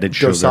being added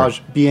sugar.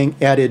 Dosage being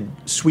added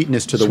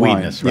sweetness to the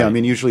Sweetness, wine. right. Yeah, I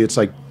mean, usually it's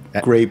like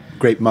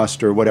grape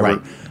must or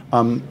whatever.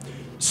 Right.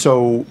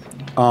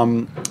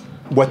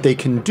 What they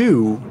can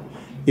do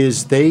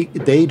is they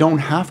don't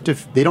have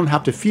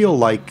to feel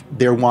like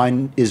their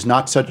wine is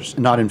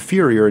not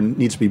inferior and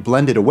needs to be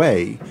blended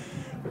away,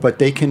 but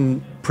they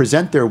can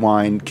present their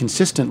wine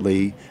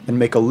consistently and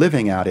make a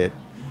living at it.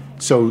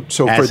 So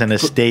as an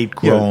estate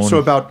grown. Yeah, so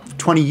about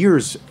 20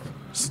 years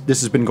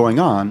this has been going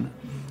on.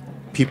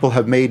 People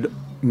have made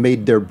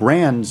their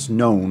brands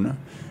known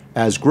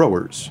as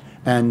growers,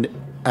 and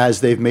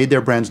as they've made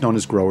their brands known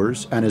as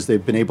growers, and as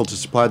they've been able to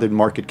supply the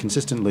market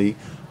consistently,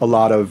 a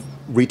lot of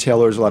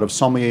retailers, a lot of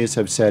sommeliers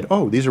have said,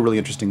 oh, these are really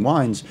interesting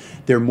wines.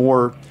 They're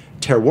more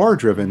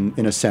terroir-driven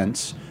in a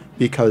sense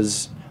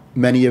because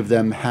many of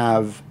them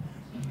have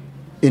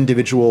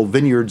individual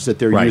vineyards that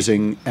they're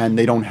using, and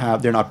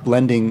they're not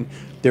blending.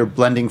 They're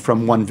blending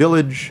from one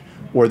village,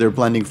 or they're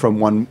blending from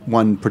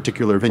one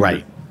particular vineyard.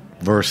 Right.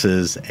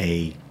 Versus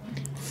a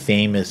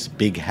famous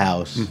big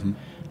house,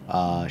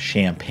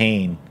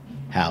 champagne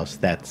house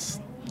that's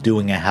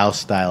doing a house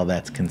style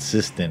that's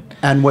consistent.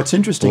 And what's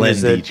interesting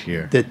is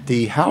that that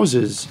the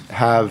houses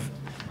have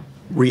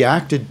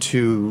reacted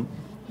to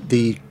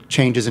the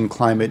changes in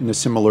climate in a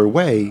similar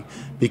way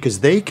because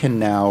they can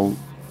now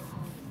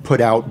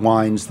put out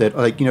wines that,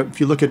 like, you know,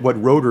 if you look at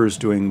what Roeder is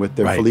doing with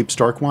their Philippe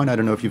Starck wine, I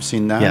don't know if you've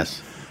seen that. Yes.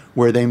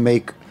 Where they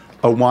make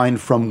a wine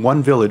from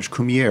one village,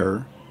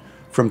 Cumières,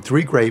 from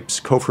 3 grapes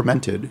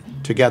co-fermented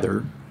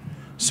together,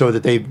 so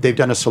that they've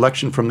done a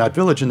selection from that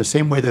village in the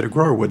same way that a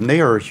grower would, and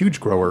they are a huge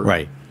grower.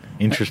 Right.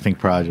 Interesting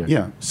project.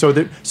 Yeah. So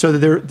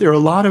there are a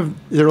lot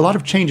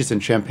of changes in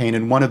Champagne,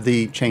 and one of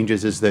the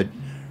changes is that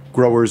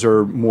growers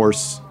are more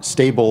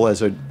stable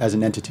as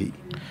an entity.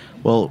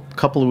 Well, a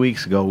couple of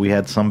weeks ago, we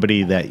had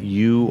somebody that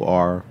you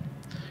are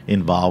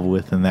involved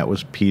with, and that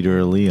was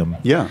Peter Liam.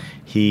 Yeah.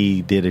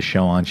 He did a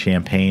show on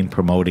Champagne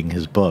promoting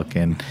his book,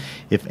 and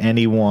if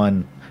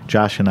anyone...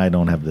 Josh and I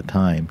don't have the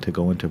time to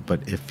go into it,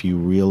 but if you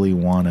really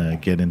want to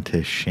get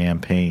into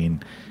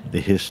Champagne, the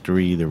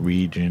history, the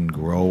region,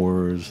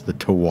 growers, the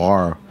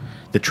terroir,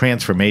 the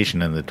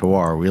transformation in the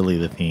terroir, really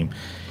the theme,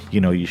 you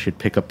know, you should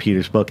pick up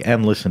Peter's book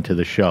and listen to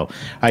the show. All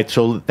right,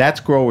 so that's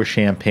Grower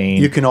Champagne.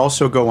 You can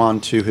also go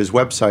on to his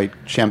website,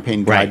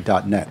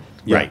 champagneguide.net.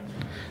 Yeah.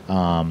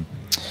 Right.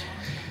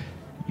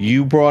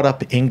 You brought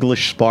up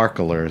English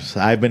sparklers.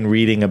 I've been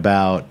reading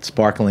about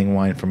sparkling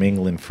wine from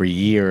England for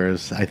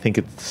years. I think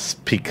it's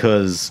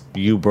because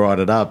you brought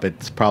it up.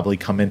 It's probably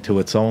come into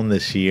its own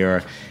this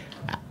year.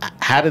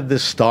 How did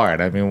this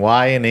start? I mean,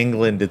 why in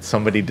England did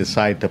somebody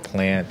decide to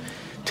plant?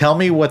 Tell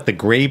me what the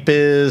grape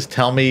is.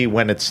 Tell me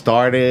when it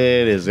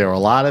started. Is there a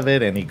lot of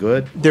it? Any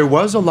good? There were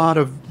a lot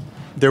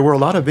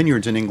of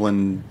vineyards in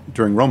England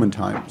during Roman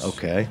times.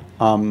 Okay.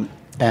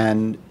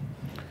 And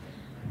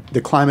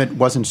the climate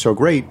wasn't so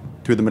great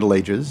through the Middle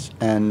Ages,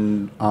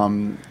 and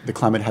the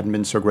climate hadn't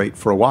been so great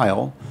for a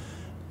while.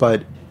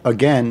 But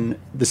again,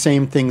 the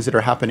same things that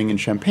are happening in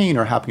Champagne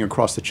are happening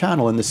across the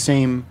Channel, and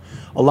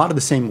a lot of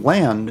the same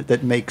land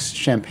that makes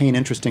Champagne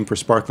interesting for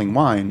sparkling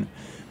wine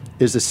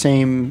is the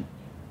same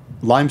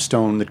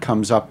limestone that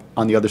comes up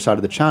on the other side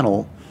of the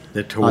Channel.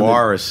 The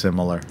terroir is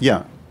similar.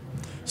 Yeah.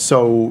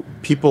 So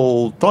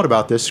people thought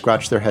about this,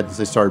 scratched their heads as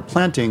they started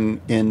planting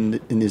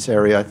in this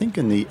area, I think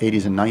in the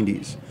 80s and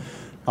 90s.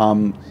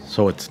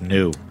 So it's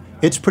new.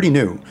 It's pretty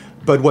new.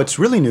 But what's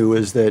really new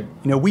is that,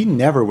 you know, we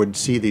never would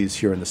see these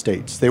here in the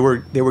States. They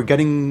were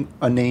getting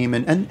a name,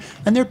 and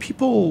there are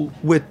people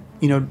with,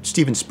 you know,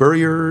 Stephen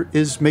Spurrier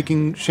is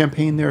making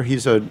Champagne there.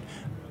 He's a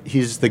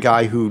he's the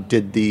guy who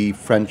did the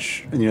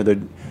French,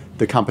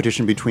 the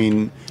competition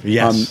between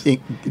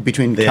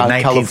between The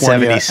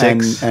California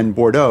 1976. and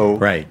Bordeaux,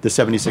 Right. the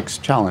 76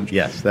 challenge.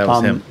 Yes, that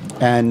was him.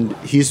 And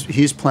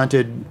he's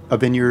planted a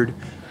vineyard.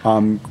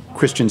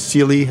 Christian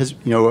Seeley has,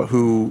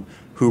 who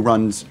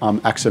runs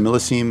AXA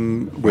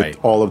Millésime with Right.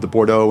 all of the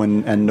Bordeaux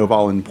and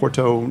Noval and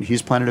Porto.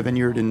 He's planted a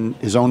vineyard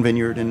his own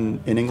vineyard in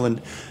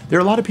England. There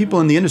are a lot of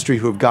people in the industry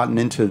who have gotten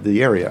into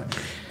the area,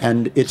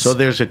 and it's So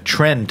there's a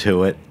trend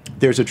to it.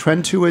 there's a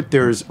trend to it.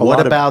 There's a What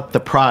lot about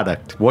the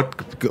product?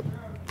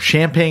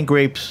 Champagne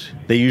grapes,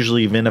 they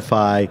usually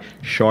vinify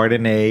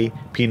Chardonnay,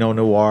 Pinot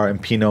Noir,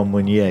 and Pinot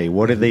Meunier.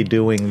 What are they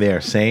doing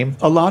there? Same?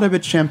 a lot of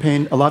it's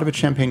champagne. A lot of it's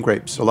champagne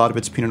grapes. A lot of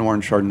it's Pinot Noir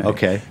and Chardonnay.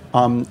 Okay.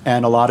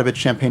 And a lot of it's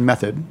champagne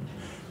method.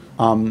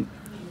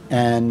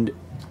 And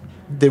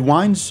the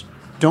wines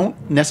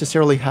don't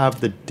necessarily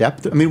have the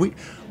depth. I mean,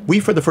 we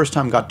for the first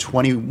time got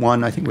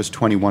 21. I think it was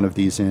 21 of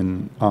these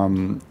in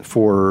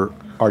for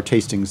our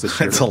tastings this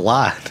year. That's a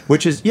lot.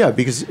 Which is,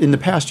 because in the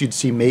past you'd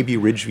see maybe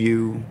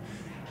Ridgeview,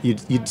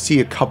 you'd see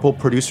a couple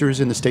producers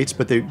in the States,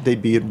 but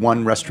they'd be at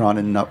one restaurant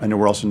and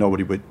nowhere else, and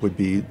nobody would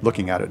be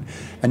looking at it.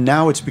 And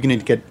now it's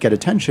beginning to get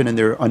attention, and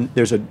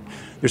there's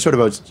sort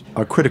of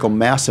a critical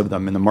mass of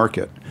them in the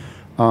market.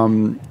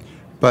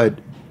 But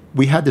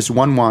we had this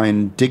one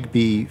wine,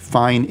 Digby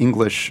Fine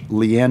English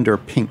Leander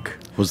Pink.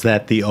 Was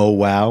that the Oh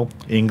Wow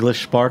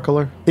English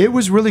sparkler? It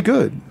was really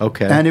good.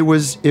 Okay. And it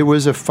was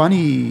a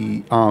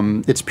funny.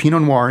 It's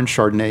Pinot Noir and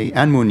Chardonnay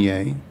and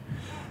Meunier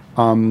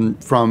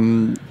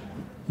from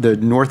the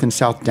North and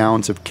South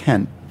Downs of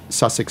Kent,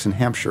 Sussex, and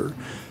Hampshire.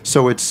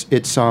 So it's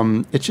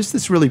just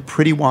this really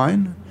pretty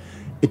wine.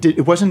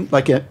 It wasn't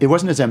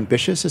as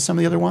ambitious as some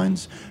of the other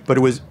wines, but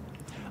it was.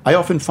 I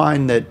often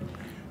find that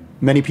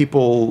many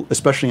people,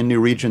 especially in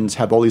new regions,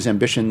 have all these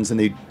ambitions, and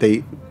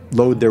they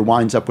load their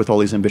wines up with all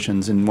these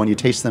ambitions, and when you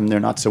taste them, they're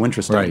not so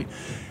interesting. Right.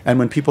 And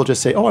when people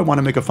just say, "Oh, I want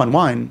to make a fun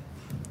wine,"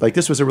 like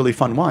this was a really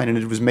fun wine, and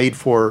it was made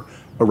for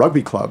a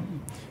rugby club.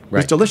 It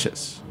was Right.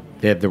 delicious.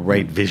 They have the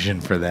right vision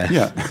for that.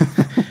 Yeah.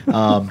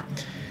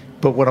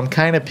 But what I'm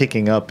kind of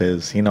picking up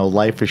is,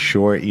 life is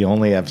short. You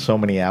only have so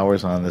many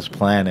hours on this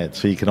planet,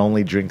 so you can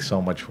only drink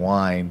so much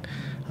wine.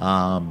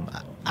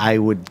 I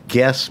would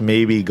guess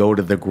maybe go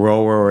to the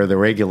grower or the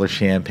regular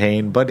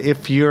champagne. But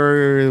if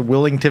you're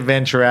willing to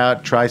venture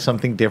out, try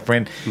something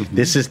different. Mm-hmm.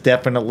 This is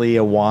definitely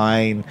a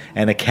wine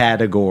and a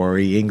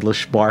category,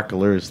 English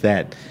sparklers,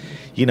 that,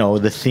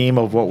 the theme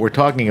of what we're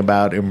talking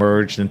about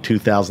emerged in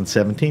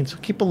 2017. So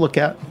keep a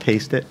lookout and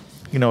taste it.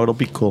 It'll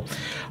be cool.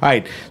 All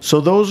right.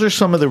 So those are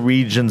some of the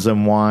regions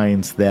and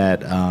wines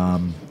that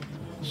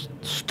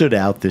stood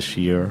out this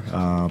year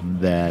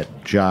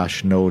that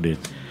Josh noted.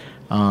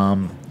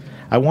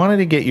 I wanted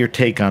to get your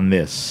take on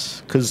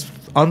this because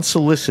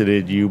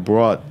unsolicited, you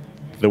brought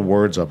the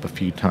words up a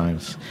few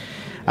times.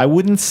 I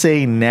wouldn't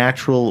say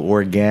natural,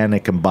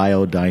 organic, and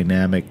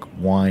biodynamic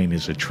wine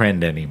is a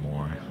trend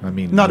anymore. I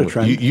mean, not a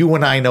trend. You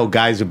and I know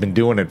guys who've been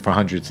doing it for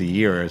hundreds of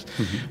years,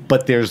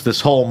 but there's this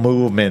whole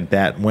movement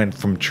that went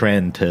from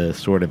trend to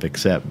sort of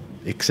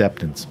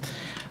acceptance.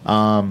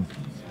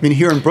 I mean,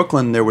 here in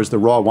Brooklyn, there was the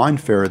Raw Wine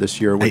Fair this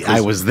year. Which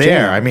I was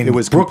there. jammed. I mean, it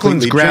was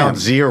Brooklyn's completely ground jammed.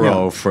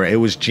 zero Yeah. for it.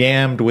 Was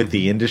jammed with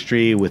the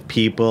industry, with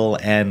people,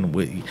 and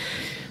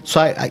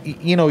so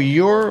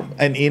you're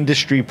an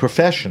industry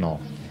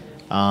professional,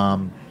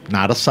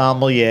 not a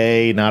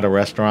sommelier, not a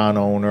restaurant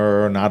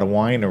owner, not a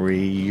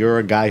winery. You're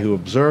a guy who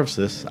observes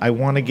this. I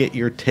want to get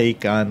your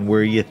take on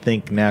where you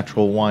think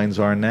natural wines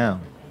are now.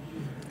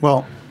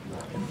 Well,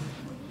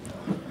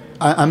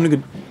 I'm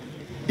going to.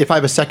 If I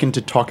have a second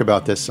to talk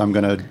about this, I'm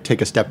going to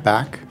take a step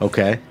back.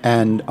 Okay.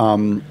 And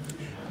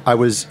I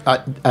was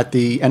at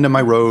the end of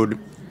my road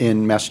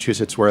in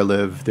Massachusetts where I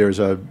live. There's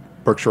a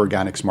Berkshire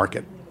Organics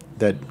market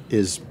that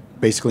is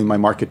basically my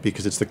market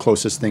because it's the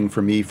closest thing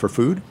for me for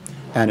food.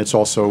 And it's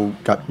also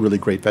got really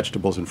great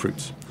vegetables and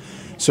fruits.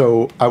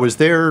 So I was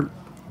there.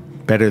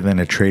 Better than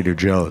a Trader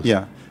Joe's.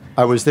 Yeah.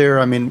 I was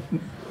there. I mean,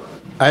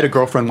 I had a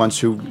girlfriend once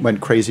who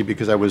went crazy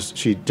because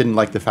she didn't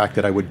like the fact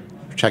that I would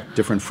check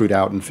different fruit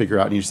out and figure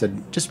out, and she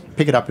said, just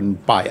pick it up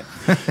and buy it.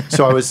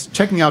 So I was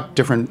checking out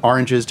different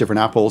oranges,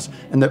 different apples,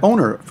 and the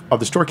owner of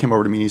the store came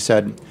over to me and he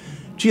said,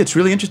 gee, it's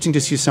really interesting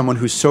to see someone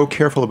who's so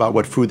careful about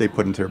what food they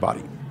put into their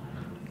body.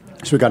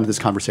 So we got into this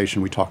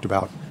conversation. We talked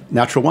about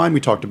natural wine.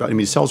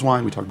 He sells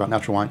wine. We talked about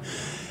natural wine.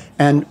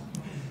 And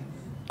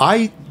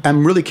I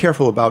am really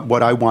careful about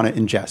what I want to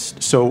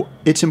ingest. So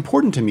it's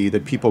important to me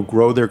that people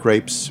grow their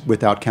grapes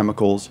without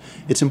chemicals.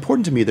 It's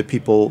important to me that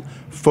people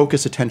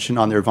focus attention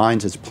on their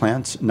vines as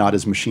plants, not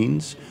as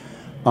machines.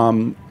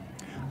 On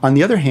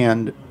the other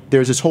hand,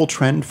 there's this whole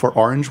trend for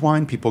orange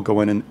wine. People go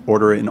in and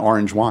order an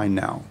orange wine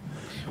now.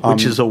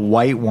 Which is a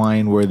white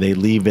wine where they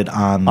leave it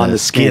on the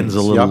skins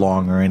a little yep.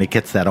 longer, and it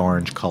gets that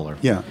orange color.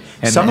 Yeah.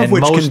 And, Some of and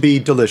which most, can be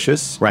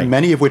delicious, right.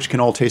 Many of which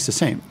can all taste the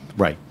same.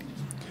 Right.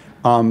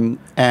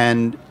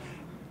 And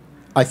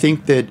I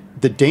think that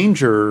the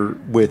danger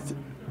with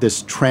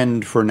this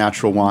trend for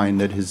natural wine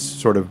that has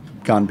sort of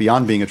gone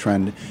beyond being a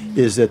trend,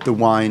 is that the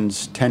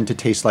wines tend to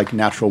taste like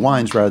natural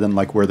wines rather than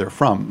like where they're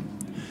from,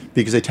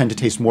 because they tend to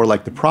taste more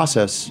like the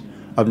process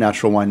of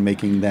natural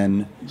winemaking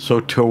than...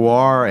 So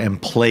terroir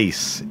and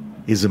place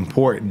is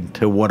important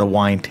to what a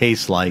wine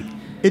tastes like.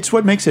 It's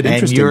what makes it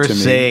interesting to me. And you're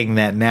saying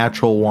that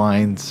natural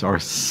wines are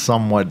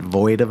somewhat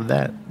void of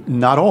that?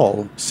 Not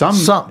all. Some.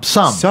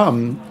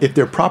 Some. If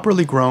they're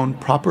properly grown,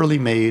 properly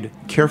made,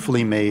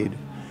 carefully made.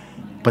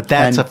 But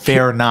that's a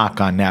fair knock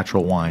on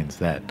natural wines.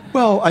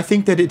 Well, I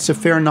think that it's a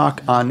fair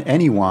knock on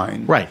any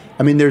wine. Right.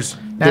 I mean, there's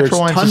wines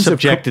tons are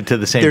subjected to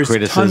the same criticism.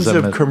 There's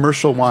tons of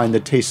commercial wine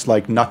that tastes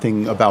like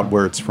nothing about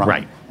where it's from.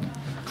 Right.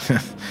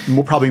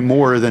 Probably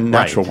more than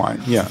natural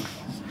wine. Yeah.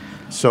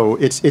 So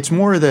it's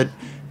more that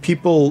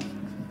people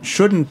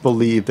shouldn't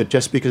believe that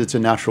just because it's a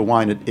natural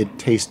wine, it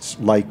tastes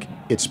like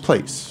its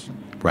place.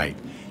 Right.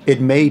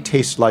 It may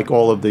taste like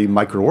all of the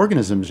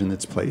microorganisms in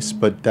its place,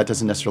 but that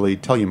doesn't necessarily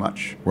tell you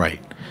much. Right.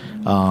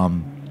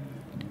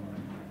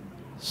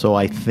 So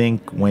I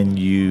think when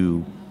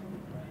you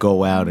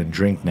go out and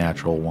drink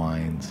natural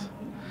wines,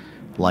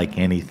 like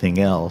anything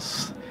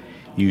else,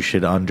 you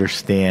should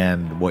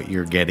understand what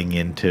you're getting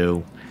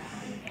into.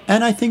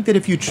 And I think that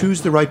if you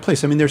choose the right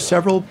place, I mean, there's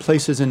several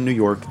places in New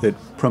York that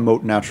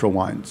promote natural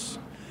wines.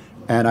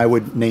 And I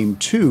would name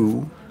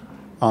two.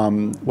 I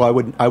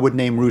would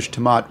name Rouge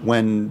Tomate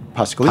when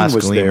Pascaline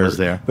was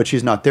there, but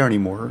she's not there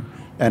anymore.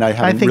 And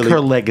I think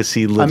her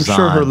legacy lives on. I'm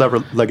sure her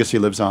legacy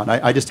lives on.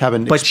 I just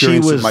haven't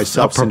experienced it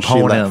myself since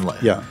she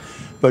left. Yeah,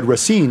 but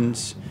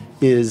Racine's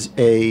is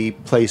a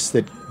place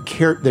that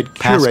curates.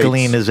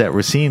 Pascaline is at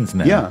Racine's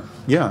now.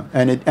 Yeah,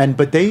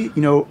 but they,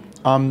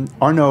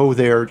 Arnaud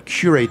there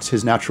curates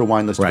his natural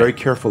wine list very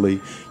carefully.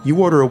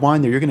 You order a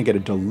wine there, you're going to get a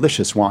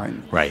delicious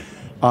wine. Right.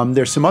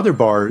 There's some other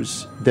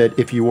bars that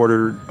if you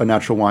order a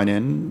natural wine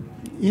in,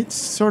 it's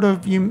sort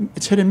of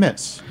it's hit and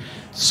miss.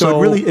 So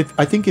it really,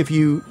 I think if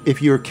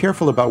you're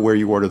careful about where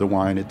you order the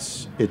wine,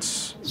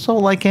 it's so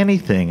like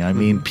anything. I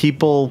mean,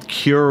 people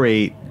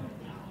curate.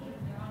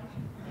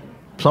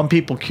 Some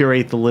people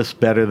curate the list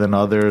better than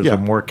others, are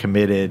more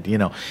committed,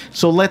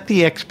 So let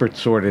the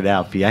experts sort it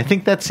out for you. I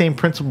think that same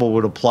principle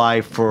would apply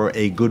for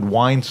a good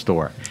wine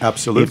store.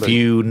 Absolutely. If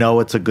you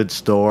know it's a good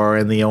store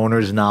and the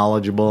owner's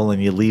knowledgeable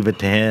and you leave it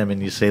to him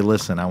and you say,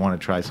 listen, I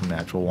want to try some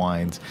natural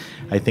wines,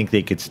 I think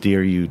they could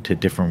steer you to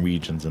different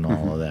regions and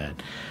all of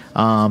that.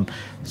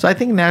 So I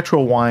think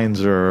natural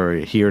wines are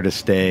here to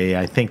stay.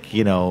 I think,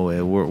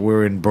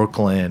 we're in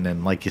Brooklyn,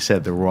 and like you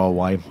said, the Raw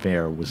Wine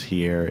Fair was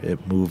here.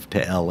 It moved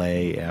to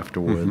L.A.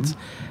 afterwards.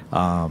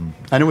 And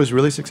it was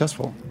really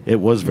successful.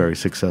 It was very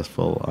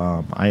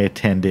successful. I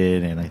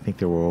attended, and I think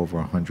there were over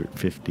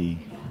 150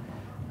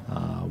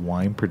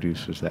 wine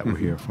producers that were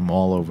here from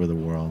all over the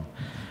world.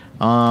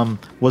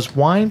 Was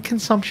wine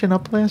consumption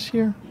up last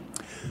year?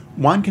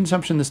 Wine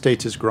consumption in the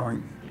States is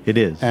growing. It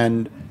is.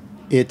 And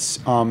it's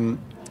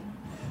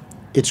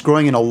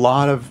growing in a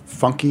lot of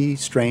funky,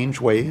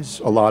 strange ways.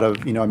 A lot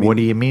of, What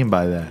do you mean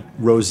by that?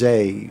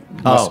 Rosé,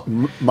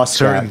 Muscat.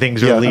 Certain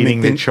things are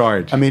leading the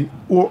charge.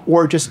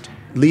 Or just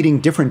leading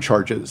different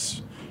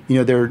charges.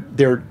 There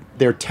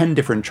are 10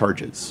 different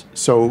charges.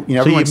 So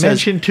everyone says,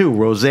 mentioned two,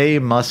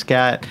 Rosé,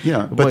 Muscat.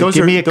 Yeah, but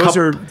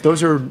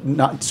those are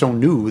not so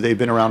new. They've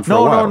been around for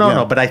a while.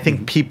 No. But I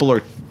think people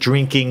are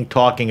drinking,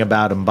 talking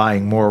about, and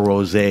buying more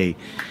Rosé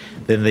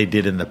than they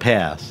did in the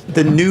past.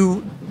 The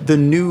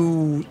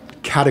new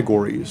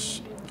categories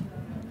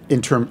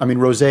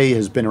rosé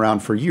has been around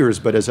for years,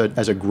 but as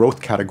a growth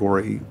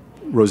category,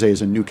 rosé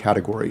is a new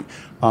category.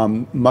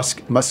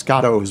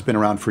 Moscato has been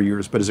around for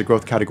years, but as a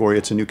growth category,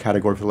 it's a new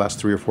category for the last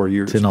 3 or 4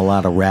 years. It's in a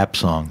lot of rap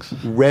songs.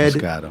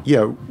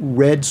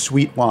 Red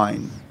sweet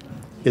wine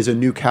is a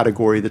new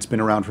category that's been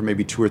around for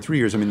maybe 2 or 3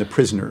 years. The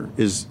Prisoner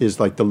is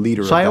like the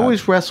leader of that. So I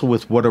always wrestle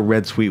with what a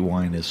red sweet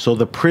wine is. So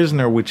the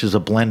Prisoner, which is a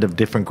blend of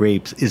different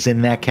grapes, is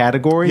in that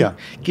category? Yeah.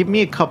 Give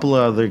me a couple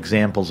of other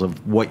examples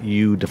of what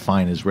you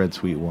define as red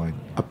sweet wine.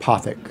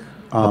 Apothic.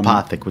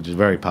 Apothic, which is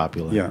very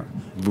popular. Yeah.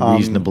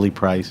 Reasonably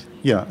priced.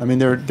 Yeah.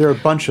 There are a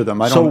bunch of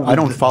them. I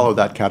don't follow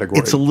that category.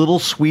 It's a little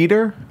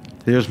sweeter?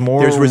 There's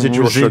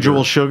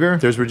residual sugar.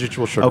 There's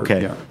residual sugar.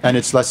 Okay, yeah. And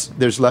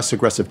there's less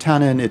aggressive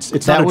tannin. It's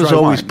that not a was dry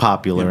always wine.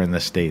 popular in the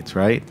States,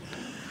 right?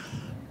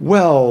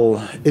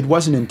 Well, it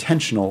wasn't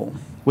intentional.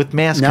 With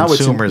mass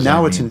consumers,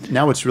 now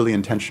it's really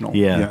intentional.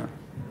 Yeah.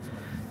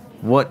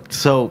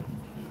 So,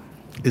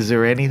 is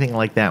there anything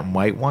like that in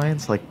white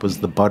wines? Like,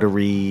 was the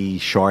buttery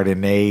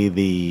Chardonnay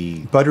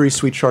the buttery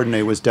sweet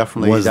Chardonnay was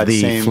definitely that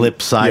the same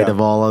flip side of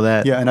all of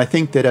that? Yeah, and I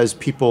think that as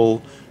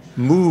people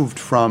moved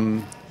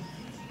from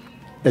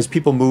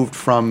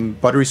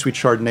buttery sweet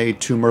Chardonnay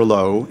to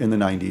Merlot in the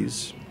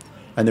 90s,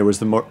 and there was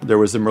the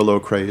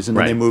Merlot craze, and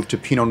then they moved to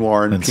Pinot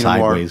Noir, and Pinot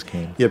Noir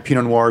came. Yeah,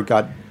 Pinot Noir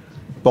got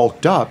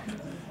bulked up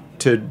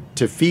to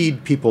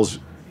feed people's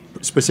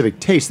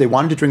specific tastes. They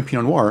wanted to drink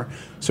Pinot Noir,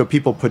 so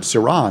people put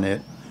Syrah in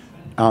it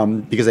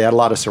because they had a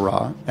lot of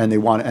Syrah,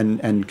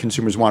 and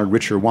consumers wanted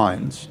richer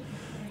wines,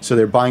 so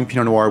they're buying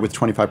Pinot Noir with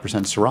 25%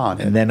 Syrah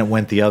in it. And then it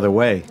went the other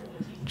way.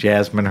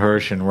 Jasmine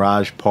Hirsch and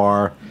Raj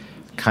Parr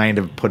kind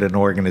of put an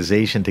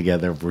organization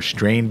together of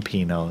restrained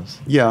Pinots.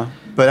 Yeah,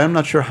 but I'm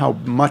not sure how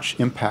much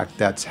impact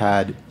that's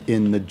had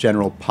in the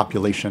general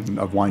population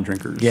of wine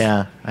drinkers.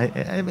 Yeah,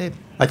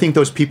 I think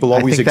those people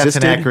always I think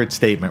existed. That's an accurate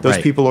statement. Those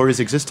right. people always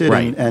existed,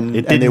 Right. and it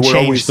and didn't they were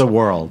change always the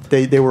world.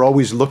 They were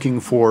always looking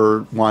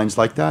for wines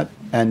like that,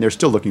 and they're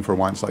still looking for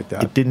wines like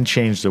that. It didn't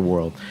change the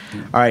world.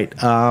 All right,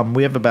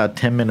 we have about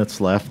 10 minutes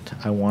left.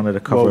 I wanted to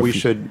cover. Well, we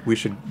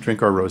should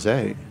drink our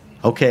rosé.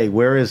 Okay,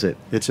 where is it?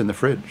 It's in the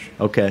fridge.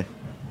 Okay.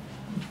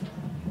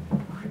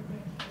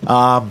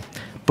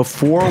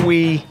 Before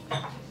we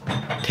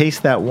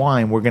taste that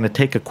wine, we're going to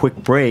take a quick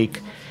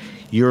break.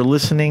 You're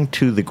listening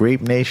to The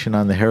Grape Nation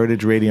on the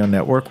Heritage Radio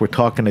Network. We're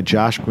talking to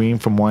Josh Greene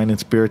from Wine and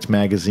Spirits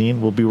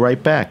Magazine. We'll be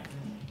right back.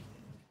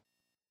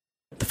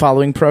 The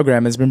following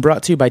program has been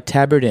brought to you by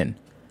Tabard Inn.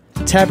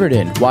 Tabard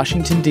Inn,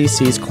 Washington,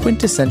 D.C.'s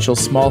quintessential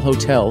small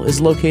hotel,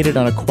 is located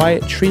on a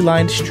quiet,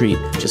 tree-lined street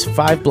just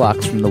 5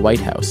 blocks from the White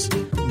House.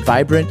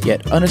 Vibrant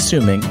yet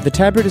unassuming, the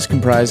Tabard is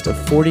comprised of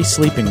 40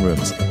 sleeping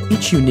rooms,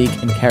 each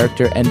unique in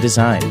character and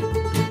design.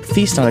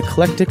 Feast on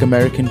eclectic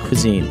American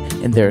cuisine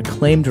in their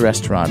acclaimed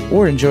restaurant,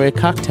 or enjoy a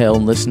cocktail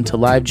and listen to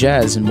live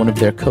jazz in one of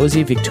their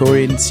cozy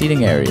Victorian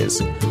seating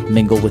areas.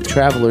 Mingle with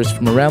travelers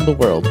from around the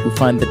world who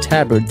find the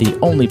Tabard the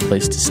only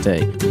place to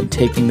stay when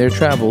taking their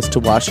travels to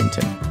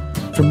Washington.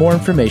 For more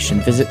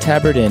information, visit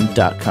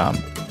tabardinn.com.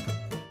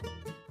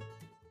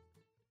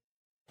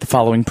 The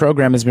following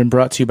program has been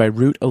brought to you by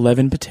Route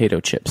 11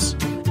 Potato Chips.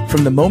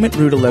 From the moment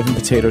Route 11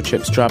 Potato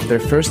Chips dropped their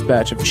first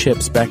batch of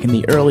chips back in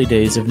the early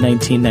days of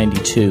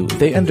 1992,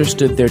 they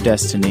understood their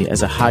destiny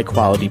as a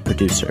high-quality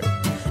producer.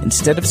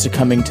 Instead of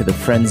succumbing to the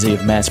frenzy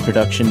of mass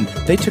production,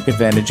 they took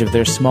advantage of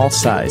their small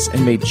size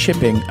and made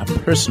chipping a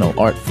personal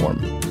art form.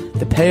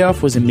 The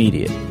payoff was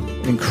immediate,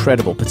 an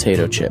incredible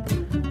potato chip.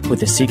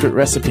 With a secret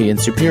recipe and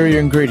superior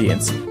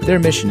ingredients, their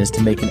mission is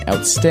to make an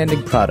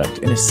outstanding product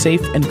in a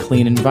safe and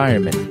clean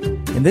environment.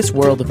 In this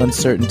world of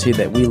uncertainty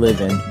that we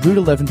live in, Route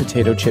 11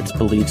 Potato Chips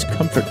believes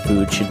comfort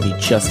food should be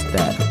just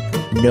that.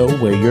 Know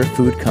where your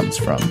food comes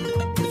from.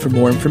 For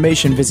more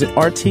information, visit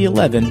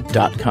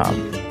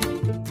rt11.com.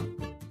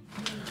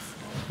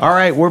 All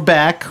right, we're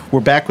back.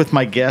 We're back with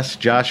my guest,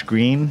 Josh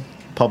Greene,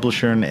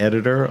 publisher and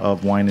editor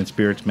of Wine and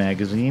Spirits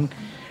Magazine.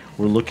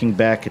 We're looking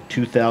back at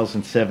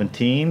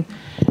 2017.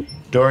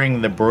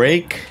 During the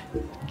break,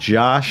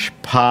 Josh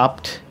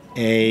popped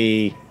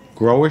a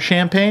grower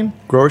champagne.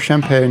 Grower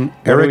champagne,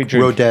 Eric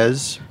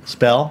Rodez.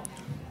 Spell?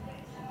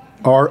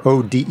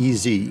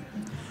 Rodez.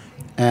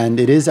 And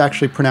it is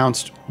actually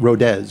pronounced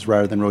Rodez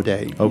rather than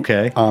Rode.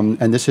 Okay.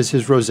 And this is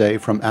his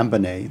rosé from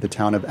Ambonay, the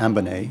town of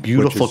Ambonay.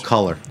 Beautiful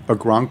color. A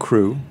Grand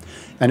Cru.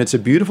 And it's a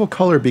beautiful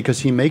color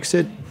because he makes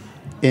it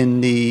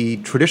in the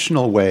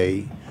traditional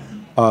way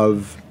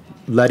of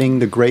letting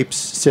the grapes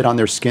sit on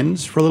their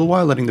skins for a little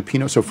while, letting the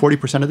Pinot. So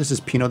 40% of this is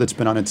Pinot that's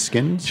been on its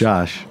skins.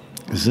 Josh,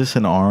 is this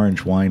an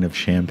orange wine of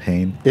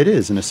champagne? It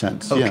is, in a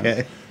sense. Okay.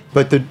 Yeah.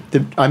 But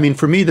I mean,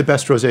 for me, the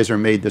best rosés are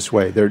made this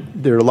way. There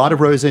are a lot of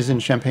rosés in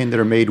Champagne that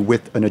are made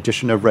with an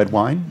addition of red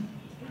wine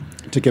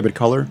to give it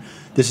color.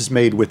 This is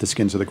made with the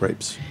skins of the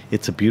grapes.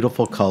 It's a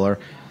beautiful color.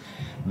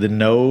 The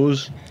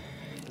nose,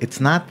 it's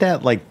not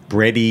that like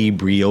bready,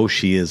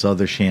 brioche as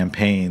other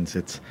champagnes.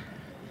 It's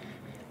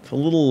a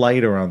little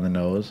lighter on the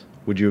nose.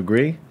 Would you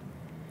agree?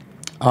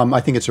 I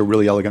think it's a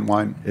really elegant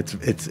wine. It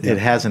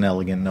has an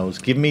elegant nose.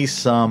 Give me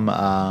some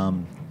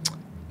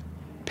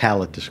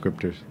palate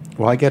descriptors.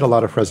 Well, I get a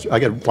lot of I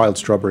get wild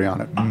strawberry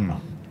on it.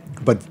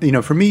 But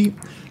for me,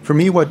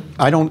 what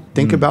I don't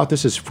think about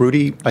this as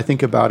fruity. I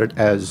think about it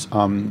as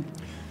I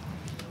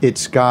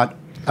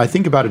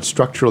think about it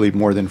structurally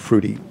more than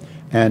fruity,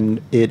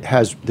 and it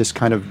has this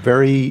kind of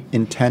very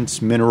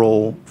intense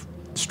mineral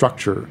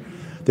structure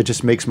that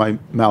just makes my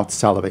mouth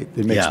salivate.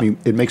 It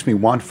makes me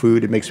want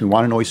food. It makes me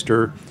want an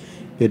oyster.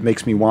 It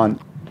makes me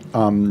want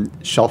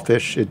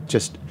shellfish.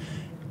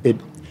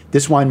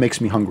 This wine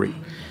makes me hungry.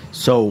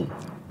 So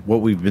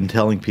what we've been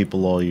telling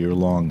people all year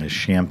long is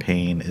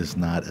champagne is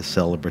not a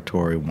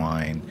celebratory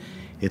wine.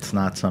 It's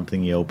not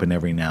something you open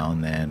every now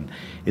and then.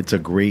 It's a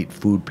great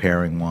food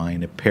pairing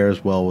wine. It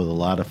pairs well with a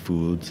lot of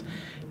foods,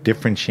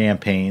 different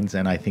champagnes,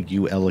 and I think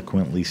you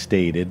eloquently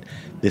stated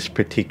this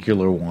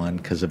particular one,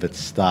 because of its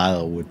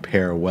style, would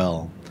pair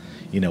well,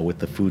 with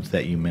the foods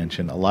that you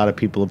mentioned. A lot of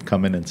people have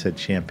come in and said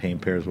champagne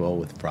pairs well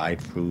with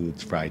fried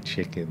foods, fried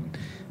chicken,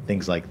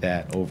 things like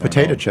that.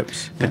 Potato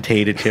chips,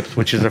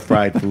 which is a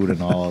fried food,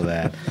 and all of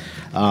that.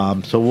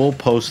 So we'll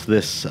post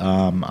this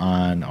on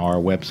our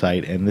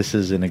website, and this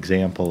is an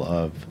example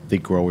of the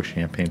grower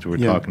champagnes we're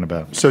talking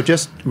about. So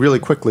just really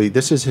quickly,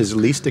 this is his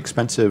least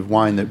expensive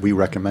wine that we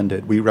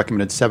recommended. We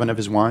recommended 7 of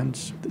his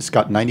wines. It's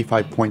got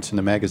 95 points in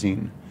the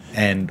magazine.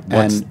 And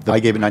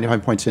I gave it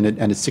 95 points in it,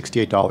 and it's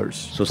 $68.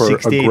 So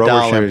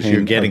 $68,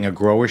 you're getting a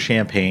grower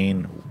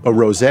champagne. A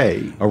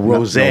rosé. A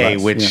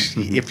rosé, which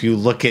if you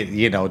look at,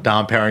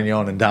 Dom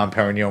Perignon and Dom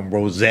Perignon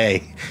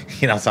rosé,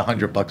 it's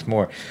 $100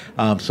 more.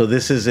 So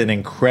this is an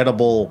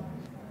incredible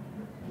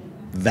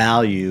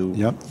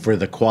value for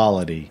the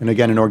quality. And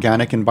again, an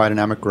organic and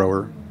biodynamic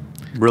grower.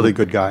 Really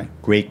good guy.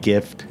 Great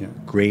gift. Yeah.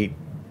 Great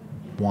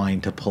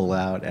wine to pull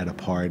out at a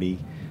party.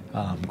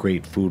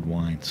 Great food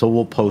wine. So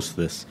we'll post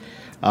this.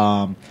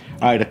 All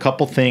right, a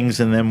couple things,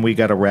 and then we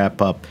got to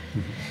wrap up.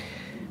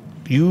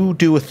 You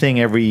do a thing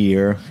every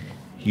year.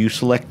 You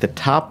select the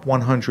top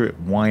 100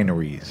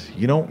 wineries.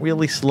 You don't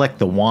really select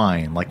the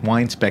wine, like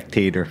Wine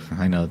Spectator.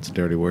 I know it's a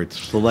dirty word.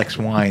 Selects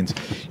wines.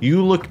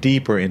 You look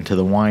deeper into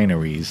the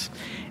wineries,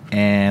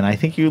 and I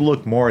think you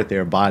look more at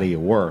their body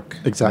of work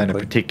than a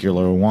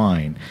particular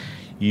wine.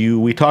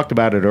 We talked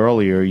about it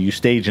earlier. You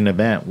stage an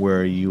event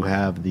where you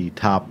have the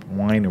top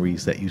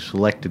wineries that you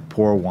selected,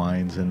 pour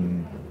wines,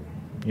 and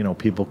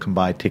people can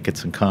buy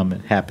tickets and come.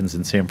 It happens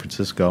in San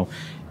Francisco.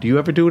 Do you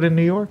ever do it in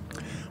New York?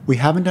 We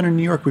haven't done it in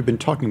New York. We've been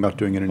talking about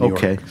doing it in New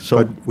York. Okay,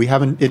 so but we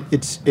haven't.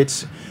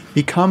 It's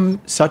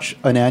become such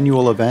an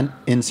annual event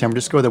in San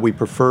Francisco that we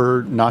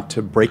prefer not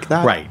to break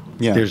that. Right.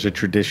 Yeah. There's a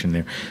tradition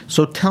there.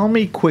 So tell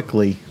me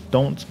quickly.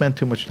 Don't spend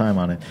too much time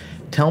on it.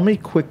 Tell me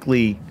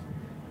quickly.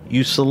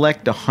 You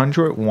select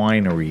 100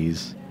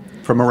 wineries.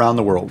 From around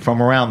the world.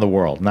 From around the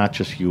world, not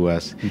just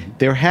U.S. Mm-hmm.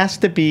 There has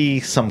to be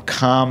some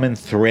common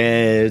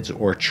threads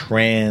or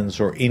trends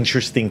or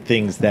interesting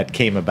things that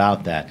came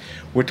about that.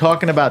 We're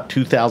talking about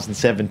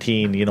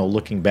 2017,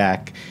 looking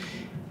back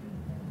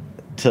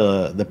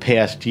to the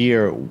past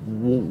year.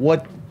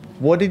 What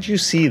did you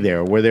see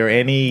there? Were there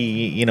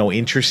any,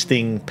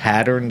 interesting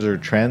patterns or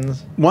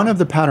trends? One of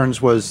the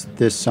patterns was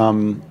this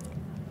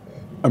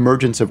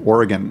emergence of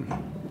Oregon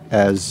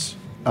as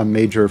a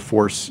major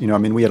force.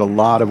 We had a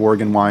lot of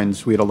Oregon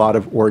wines. We had a lot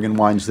of Oregon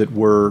wines that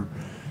were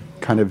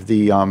kind of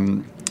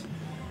the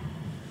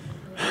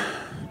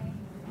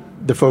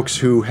folks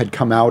who had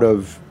come out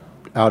of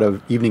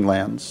Evening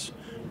Lands,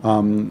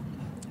 and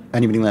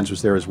Evening Lands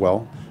was there as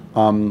well.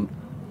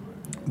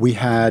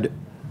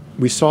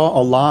 We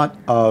saw a lot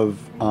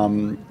of.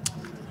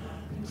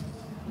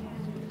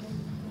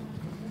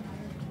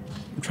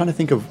 I'm trying to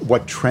think of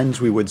what trends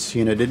we would see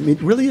in it.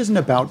 It really isn't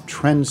about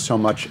trends so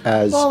much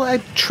as... Well,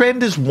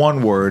 trend is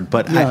one word,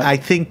 but yeah. I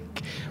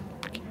think,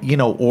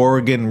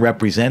 Oregon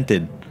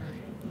represented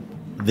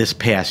this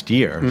past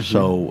year. Mm-hmm.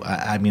 So,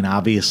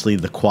 obviously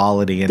the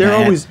quality... and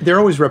they're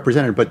always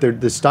represented, but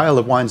the style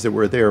of wines that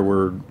were there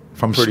were...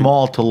 From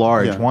small to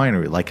large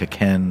winery, like a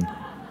Ken...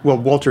 Well,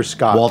 Walter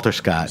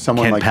Scott.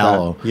 Someone Ken like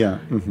Paolo. That. Yeah.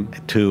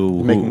 Mm-hmm.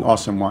 To... Making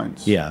awesome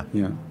wines. Yeah.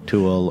 Yeah.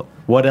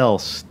 What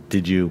else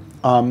did you...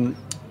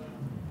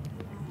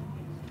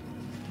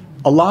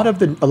 A lot of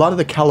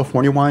the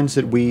California wines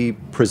that we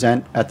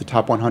present at the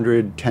top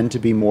 100 tend to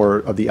be more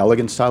of the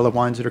elegant style of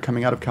wines that are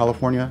coming out of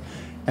California,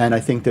 and I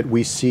think that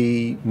we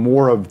see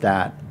more of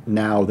that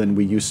now than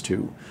we used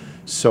to.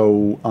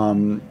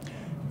 So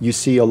you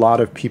see a lot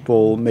of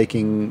people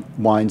making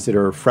wines that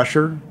are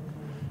fresher,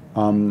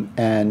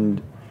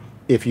 and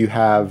if you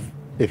have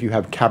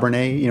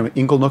Cabernet,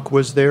 Inglenook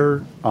was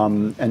there,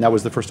 and that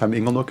was the first time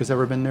Inglenook has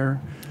ever been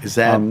there. Is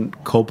that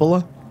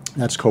Coppola?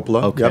 That's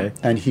Coppola. Okay. Yep.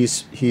 And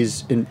he's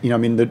in,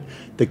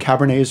 the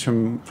Cabernets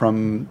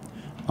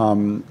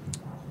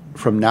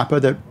from Napa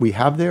that we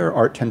have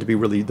there tend to be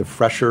really the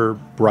fresher,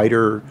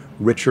 brighter,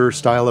 richer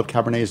style of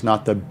Cabernets,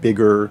 not the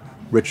bigger,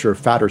 richer,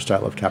 fatter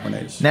style of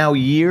Cabernets. Now,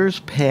 years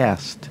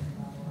past,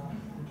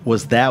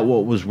 was that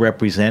what was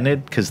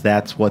represented? Because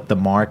that's what the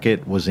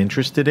market was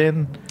interested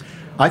in?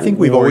 I think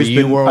we've always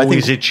been. You were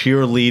always a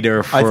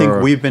cheerleader for... I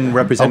think we've been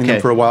representing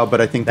them for a while,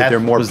 but I think that they're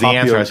more popular. That was the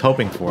answer I was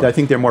hoping for. I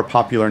think they're more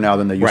popular now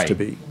than they used to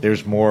be.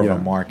 There's more of a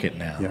market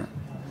now. Yeah.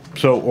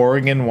 So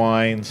Oregon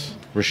wines,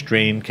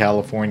 restrained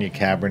California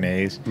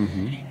Cabernets,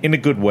 in a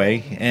good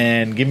way.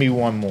 And give me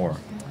one more.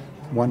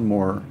 One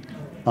more.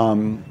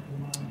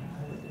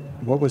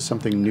 What was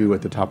something new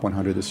at the top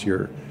 100 this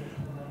year?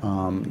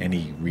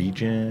 Any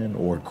region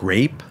or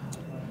grape?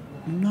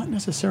 Not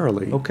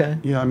necessarily. Okay.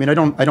 Yeah, I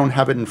don't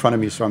have it in front of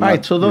me, so I'm All not...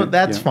 right, so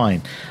that's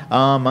fine.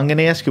 I'm going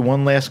to ask you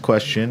one last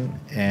question,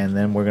 and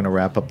then we're going to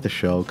wrap up the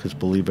show, because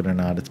believe it or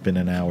not, it's been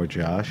an hour,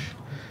 Josh.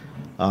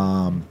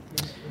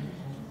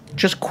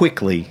 Just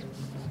quickly,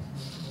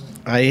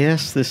 I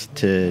asked this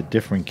to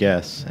different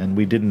guests, and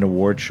we did an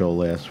award show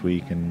last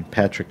week, and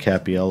Patrick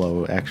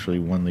Cappiello actually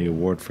won the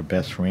award for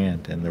Best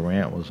Rant, and the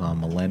rant was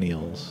on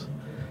millennials.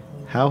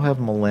 How have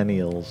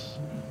millennials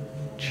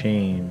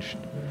changed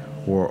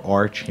or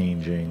are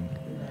changing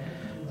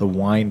the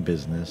wine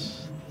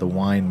business, the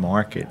wine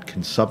market,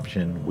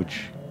 consumption,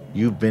 which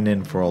you've been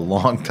in for a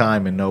long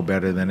time and know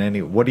better than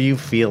any? What are you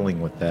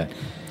feeling with that?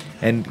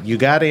 And you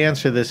got to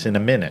answer this in a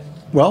minute.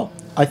 Well,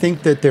 I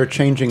think that they're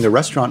changing the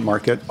restaurant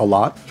market a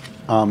lot.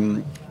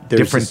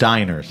 Different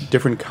diners.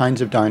 Different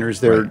kinds of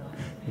diners. They're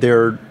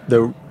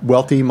the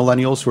wealthy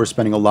millennials who are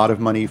spending a lot of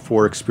money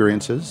for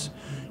experiences,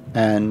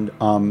 and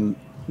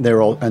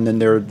there are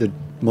the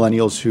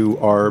millennials who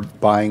are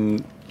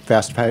buying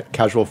fast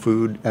casual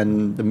food,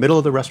 and the middle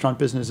of the restaurant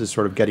business is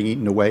sort of getting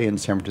eaten away in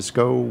San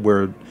Francisco,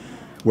 where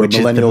Which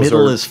millennials is the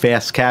middle is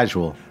fast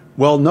casual.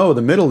 Well, no,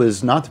 the middle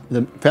is not.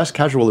 The fast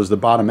casual is the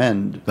bottom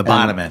end. The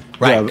bottom end,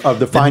 right? Yeah, of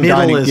the fine middle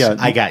dining. Is, yeah,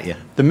 I got you.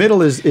 The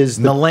middle is the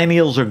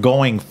Millennials are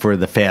going for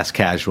the fast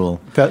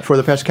casual. For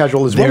the fast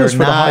casual as well as for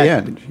the high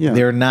end. Yeah.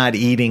 They're not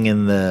eating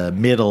in the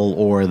middle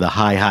or the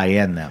high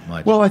end that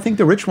much. Well, I think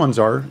the rich ones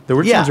are. The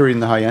rich ones are eating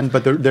the high end,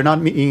 but they're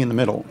not eating in the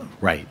middle.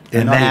 Right.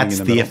 They're and not that's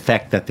eating in the middle.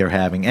 effect that they're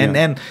having.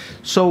 And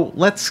so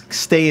let's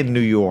stay in New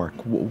York.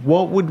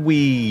 What would we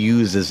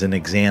use as an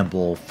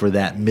example for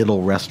that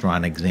middle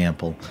restaurant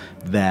example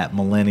that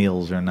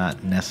millennials are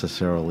not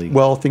necessarily...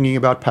 Well, thinking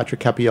about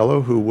Patrick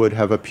Cappiello, who would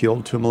have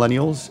appealed to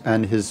millennials,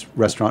 and his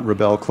restaurant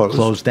Rebelle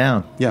closed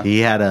down. Yeah. He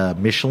had a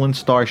Michelin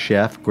star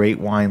chef, great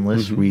wine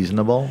list,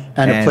 reasonable.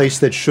 And a place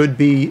that should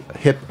be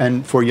hip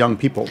and for young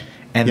people.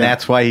 And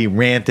that's why he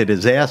ranted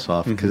his ass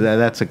off, because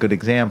that's a good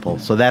example.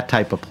 So that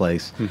type of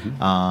place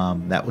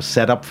that was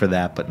set up for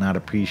that, but not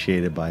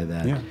appreciated by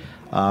that. Yeah.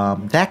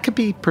 That could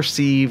be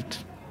perceived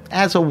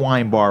as a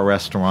wine bar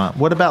restaurant.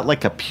 What about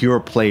like a pure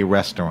play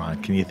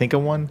restaurant? Can you think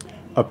of one?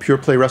 A pure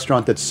play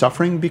restaurant that's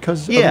suffering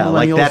because of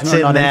like millennials that's are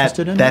in not that.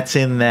 interested in That's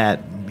it? in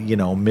that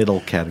middle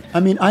category. I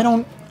mean, I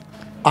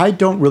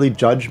don't really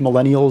judge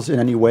millennials in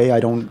any way. I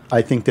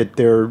think that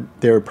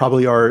there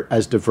probably are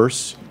as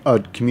diverse a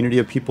community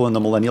of people in the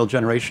millennial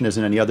generation as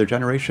in any other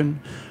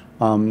generation.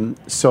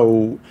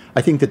 So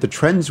I think that the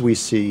trends we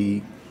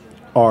see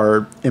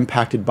are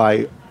impacted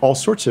by all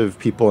sorts of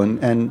people.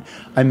 And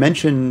I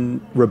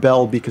mention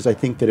Rebelle because I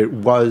think that it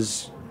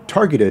was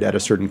targeted at a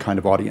certain kind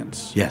of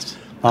audience. Yes,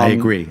 I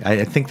agree.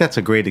 I think that's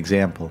a great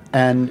example.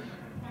 And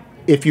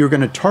if you're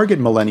going to target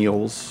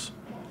millennials,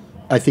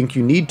 I think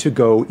you need to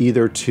go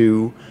either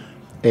to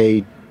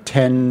a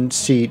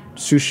 10-seat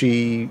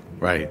sushi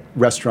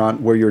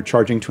restaurant where you're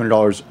charging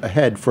 $200 a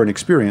head for an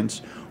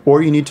experience,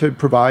 or you need to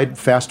provide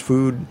fast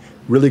food,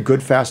 really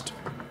good, fast,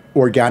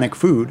 organic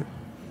food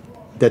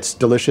that's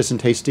delicious and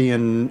tasty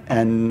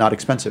and not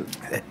expensive.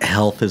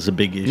 Health is a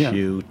big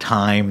issue. Yeah.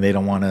 Time, they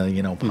don't want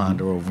to,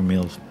 ponder over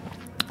meals.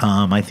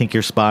 I think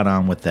you're spot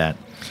on with that.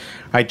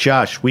 All right,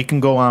 Josh, we can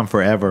go on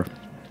forever.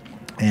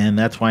 And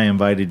that's why I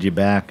invited you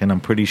back. And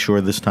I'm pretty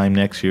sure this time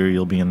next year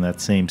you'll be in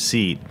that same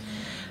seat.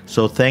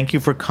 So thank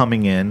you for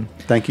coming in.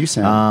 Thank you,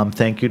 Sam.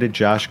 Thank you to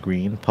Josh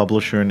Greene,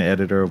 publisher and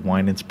editor of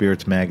Wine and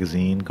Spirits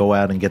magazine. Go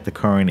out and get the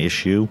current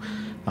issue.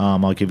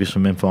 I'll give you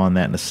some info on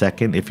that in a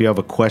second. If you have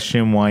a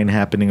question, wine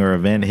happening, or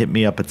event, hit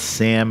me up at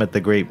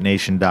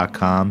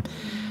sam@thegrapenation.com.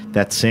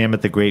 That's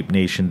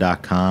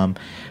sam@thegrapenation.com.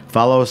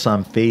 Follow us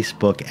on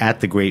Facebook at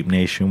The Grape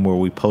Nation, where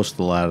we post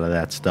a lot of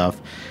that stuff.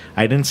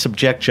 I didn't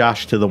subject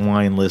Josh to the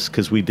wine list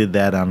because we did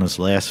that on his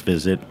last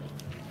visit.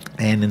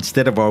 And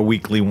instead of our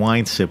weekly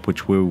wine sip,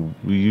 which we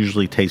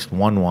usually taste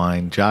one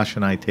wine, Josh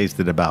and I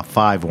tasted about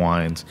 5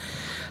 wines.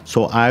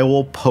 So I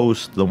will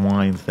post the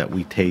wines that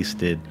we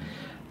tasted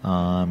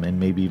and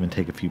maybe even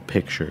take a few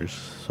pictures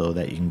so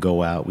that you can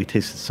go out. We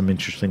tasted some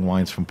interesting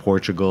wines from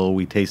Portugal.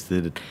 We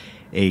tasted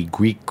a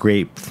Greek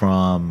grape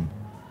from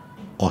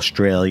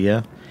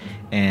Australia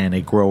and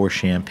a grower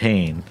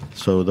champagne.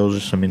 So those are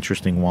some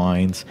interesting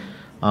wines.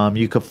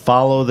 You could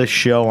follow the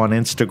show on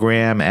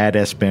Instagram at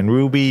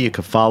SBenRuby. You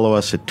could follow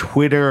us at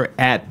Twitter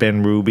at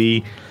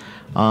BenRuby.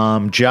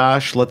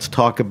 Josh, let's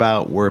talk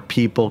about where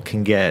people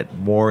can get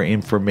more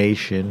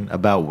information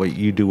about what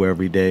you do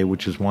every day,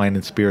 which is Wine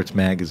and Spirits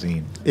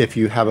magazine. If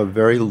you have a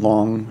very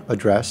long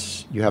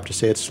address, you have to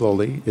say it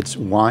slowly. It's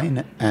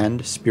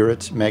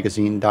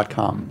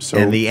wineandspiritsmagazine.com. So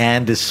and the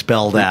 "and" is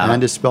spelled out. The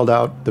 "and" is spelled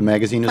out. The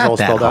magazine is Not all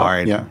that spelled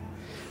hard. out. Yeah.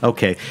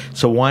 Okay,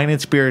 so Wine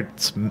and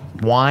Spirits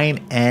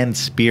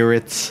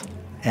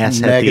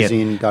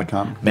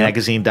magazine.com.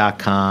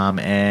 Magazine.com,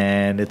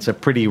 and it's a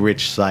pretty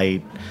rich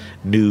site.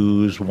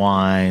 News,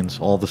 wines,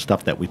 all the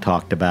stuff that we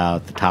talked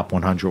about, the top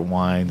 100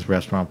 wines,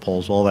 restaurant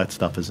polls, all that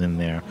stuff is in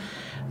there.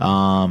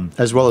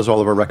 As well as all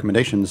of our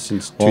recommendations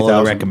since 2000. All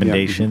our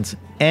recommendations.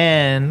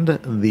 And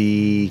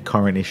the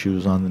current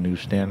issues on the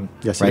newsstand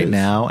right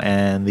now.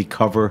 And the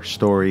cover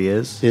story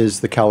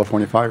is the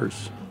California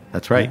fires.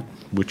 That's right. Yeah.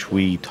 Which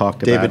we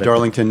talked about. David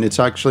Darlington. It's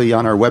actually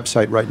on our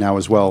website right now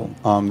as well.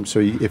 So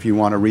if you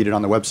want to read it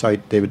on the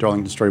website, David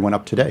Darlington's story went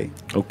up today.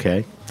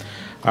 Okay.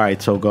 All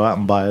right, so go out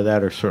and buy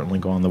that, or certainly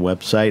go on the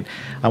website.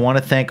 I want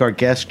to thank our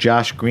guest,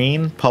 Josh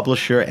Greene,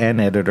 publisher and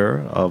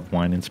editor of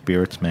Wine and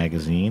Spirits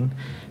magazine.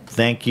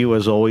 Thank you,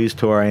 as always,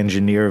 to our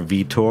engineer,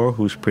 Vitor,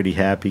 who's pretty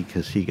happy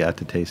because he got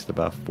to taste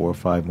about 4 or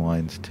 5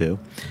 wines, too.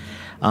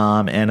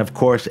 And, of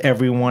course,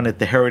 everyone at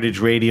the Heritage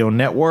Radio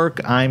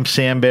Network. I'm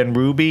Sam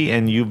BenRuby,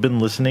 and you've been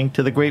listening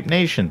to The Grape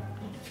Nation.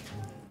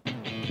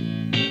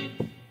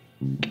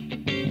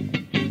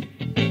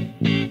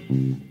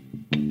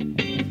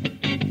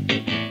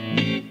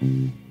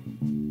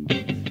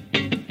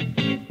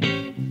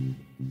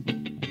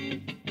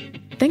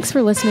 Thanks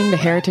for listening to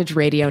Heritage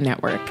Radio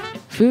Network,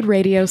 food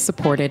radio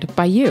supported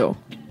by you.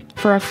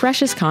 For our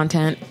freshest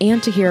content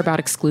and to hear about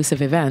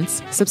exclusive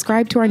events,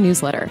 subscribe to our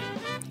newsletter.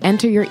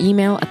 Enter your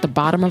email at the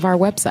bottom of our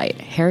website,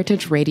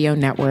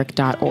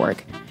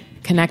 heritageradionetwork.org.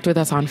 Connect with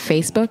us on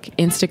Facebook,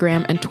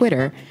 Instagram, and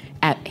Twitter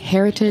at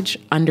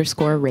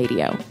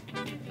heritage_radio.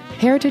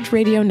 Heritage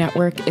Radio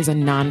Network is a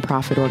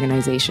nonprofit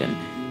organization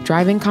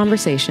driving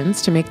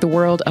conversations to make the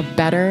world a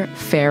better,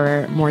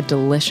 fairer, more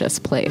delicious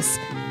place.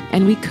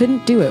 And we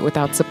couldn't do it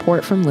without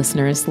support from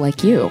listeners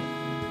like you.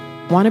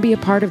 Want to be a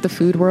part of the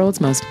food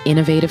world's most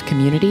innovative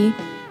community?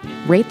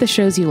 Rate the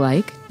shows you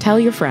like, tell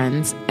your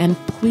friends, and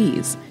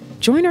please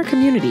join our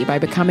community by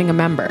becoming a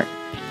member.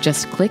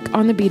 Just click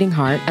on the beating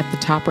heart at the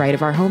top right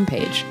of our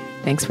homepage.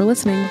 Thanks for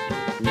listening.